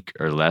weak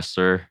or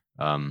lesser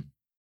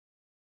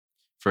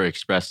for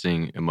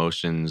expressing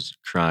emotions,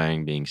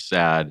 crying, being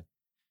sad,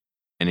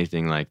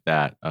 anything like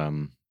that.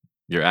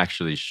 You're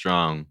actually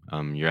strong.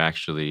 You're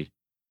actually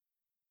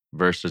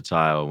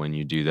versatile when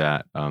you do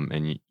that.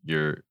 And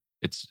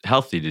it's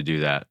healthy to do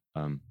that.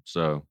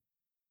 So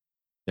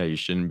you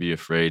shouldn't be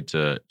afraid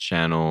to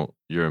channel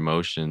your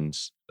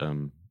emotions,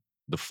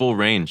 the full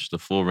range,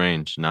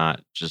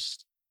 not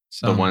just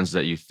the ones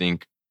that you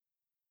think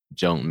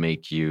don't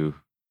make you,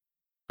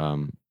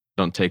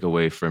 don't take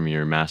away from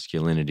your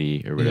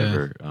masculinity or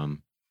whatever.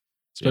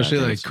 Especially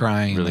like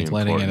crying, really like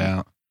letting it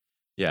out.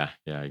 Yeah,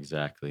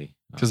 exactly.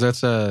 Because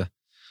that's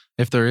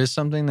if there is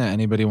something that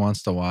anybody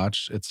wants to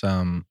watch, it's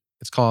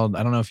called,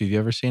 I don't know if you've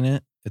ever seen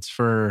it. It's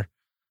for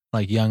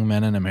like young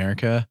men in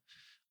America.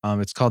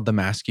 It's called The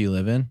Mask You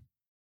Live In.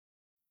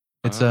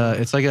 It's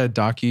like a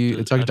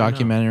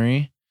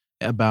documentary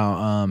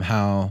about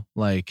how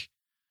like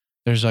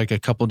there's like a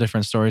couple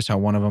different stories, how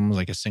one of them was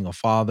like a single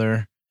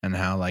father and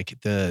how like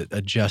the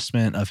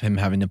adjustment of him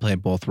having to play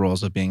both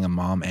roles of being a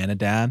mom and a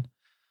dad.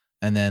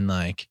 And then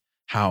like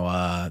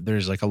how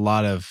there's like a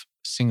lot of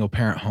single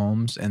parent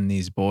homes and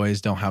these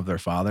boys don't have their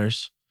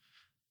fathers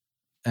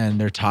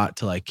and they're taught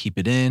to like keep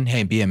it in.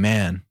 Hey, be a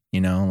man,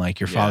 like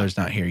your father's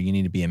not here. You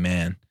need to be a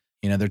man.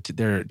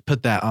 They're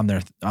put that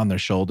on their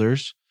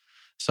shoulders.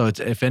 So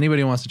if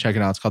anybody wants to check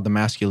it out, it's called The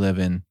Mask You Live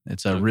In.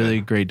 It's a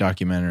really great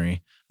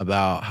documentary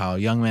about how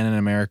young men in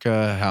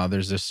America, how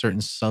there's this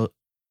certain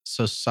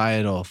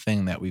societal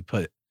thing that we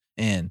put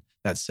in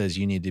that says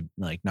you need to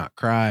like not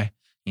cry,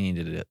 you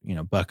need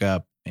to buck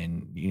up,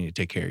 and you need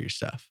to take care of your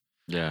stuff.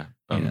 Yeah,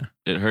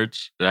 it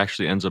hurts. It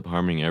actually ends up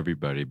harming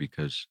everybody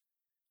because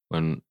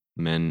when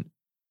men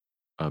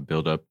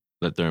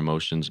let their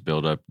emotions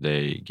build up.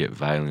 They get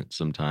violent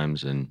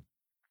sometimes, and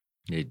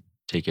they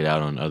take it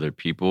out on other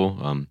people.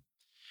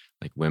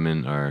 Like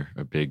women are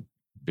a big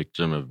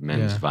victim of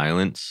men's Yeah.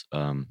 violence.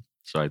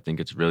 So I think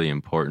it's really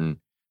important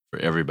for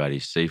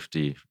everybody's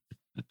safety.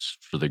 It's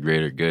for the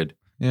greater good.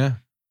 Yeah.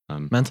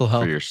 Mental For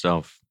health.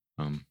 yourself.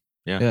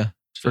 Yeah, to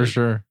for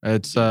sure.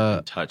 It's be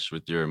in touch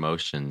with your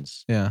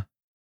emotions. yeah.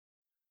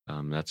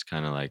 That's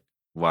kind of like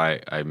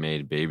why I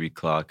made Baby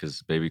Claw,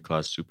 because Baby Claw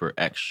is super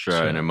extra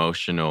Sure. and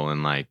emotional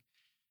and like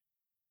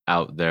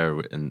out there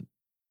and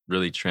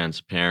really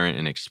transparent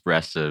and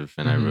expressive.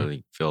 And Mhm. I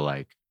really feel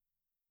like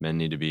men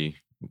need to be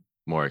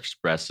more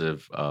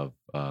expressive of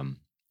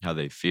how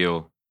they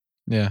feel,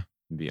 Yeah.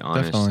 be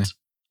honest Definitely.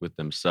 with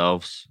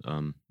themselves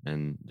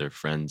and their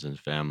friends and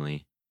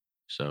family.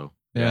 So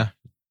Yeah.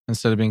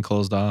 Instead of being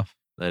closed off.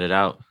 let it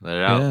out. Let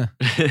it out.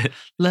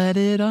 Let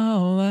it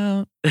all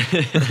out.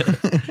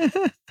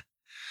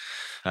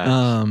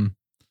 Facts.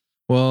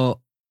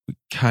 Well,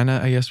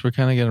 I guess we're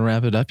kind of gonna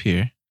wrap it up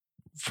here.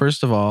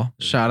 First of all,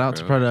 Yeah, shout out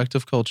to bro.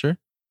 Productive Culture.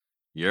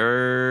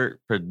 Your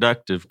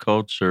productive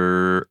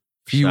culture.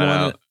 If you Shout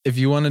want out. to, if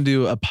you want to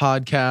do a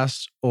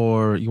podcast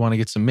or you want to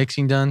get some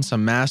mixing done,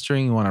 some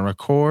mastering, you want to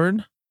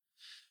record,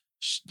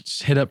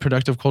 just hit up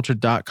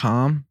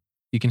productiveculture.com.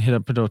 You can hit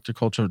up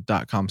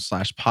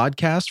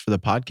productiveculture.com/podcast for the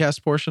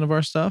podcast portion of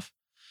our stuff.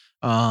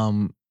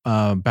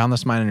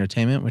 Boundless Mind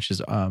Entertainment, which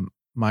is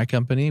my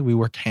company, we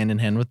work hand in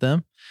hand with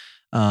them.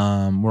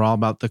 We're all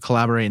about the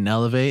collaborate and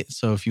elevate.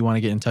 So if you want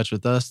to get in touch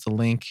with us, the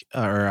link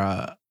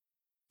or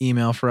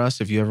email for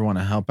us if you ever want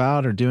to help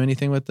out or do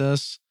anything with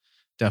us,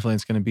 definitely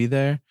it's going to be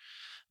there.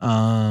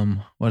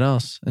 What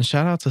else? And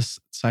shout out to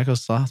Psycho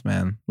Sloth,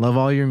 man. Love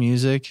all your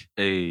music.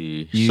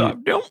 Hey, You- sup,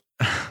 yo?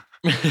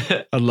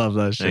 I love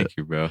that shit. Thank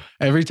you, bro.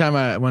 Every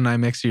time when I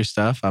mix your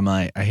stuff, I'm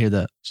like, I hear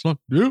that slow.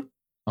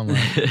 I'm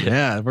like,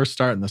 yeah, we're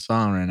starting the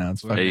song right now.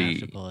 It's We're fucking gonna have Hey.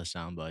 to pull a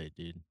soundbite,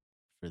 dude,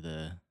 for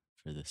the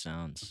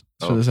sounds.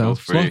 for the sound.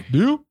 feel free.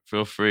 Slow.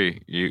 Feel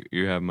free. You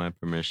have my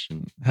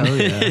permission. Hell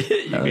yeah.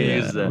 You Hell can yeah.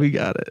 use that. We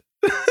got it.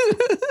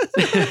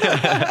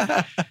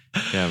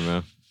 Yeah,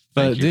 man.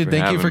 But dude,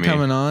 thank you for having me.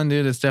 coming on,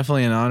 dude. It's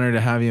definitely an honor to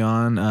have you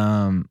on.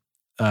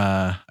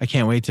 I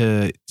can't wait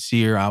to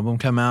see your album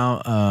come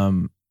out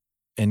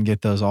and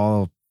get those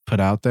all put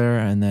out there,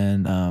 and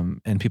then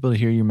and people to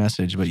hear your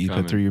message, what It's you put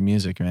coming. through your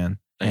music, man.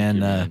 Thank and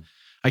you, man.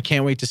 I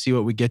can't wait to see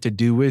what we get to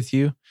do with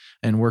you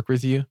and work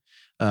with you.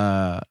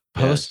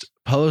 Post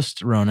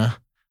Rona,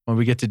 when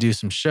we get to do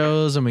some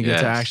shows and we get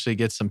to Yes. actually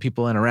get some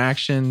people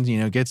interaction,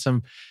 get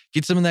some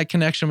of that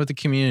connection with the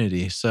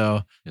community. So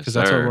Yes, because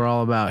that's what sir. we're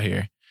all about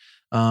here.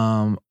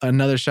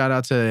 Another shout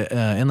out to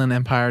Inland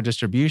Empire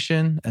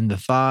Distribution and The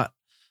Thought.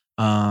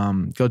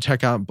 Go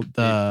check out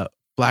the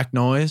Black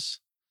Noise.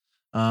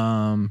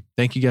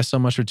 Thank you guys so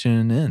much for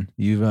tuning in.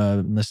 You've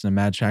listened to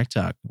Mad Track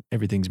Talk.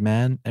 Everything's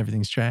mad,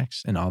 everything's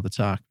tracks, and all the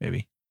talk,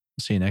 baby.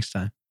 See you next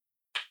time.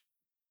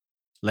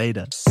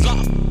 Later.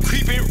 Slop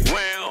creeping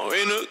round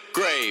in a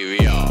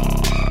graveyard.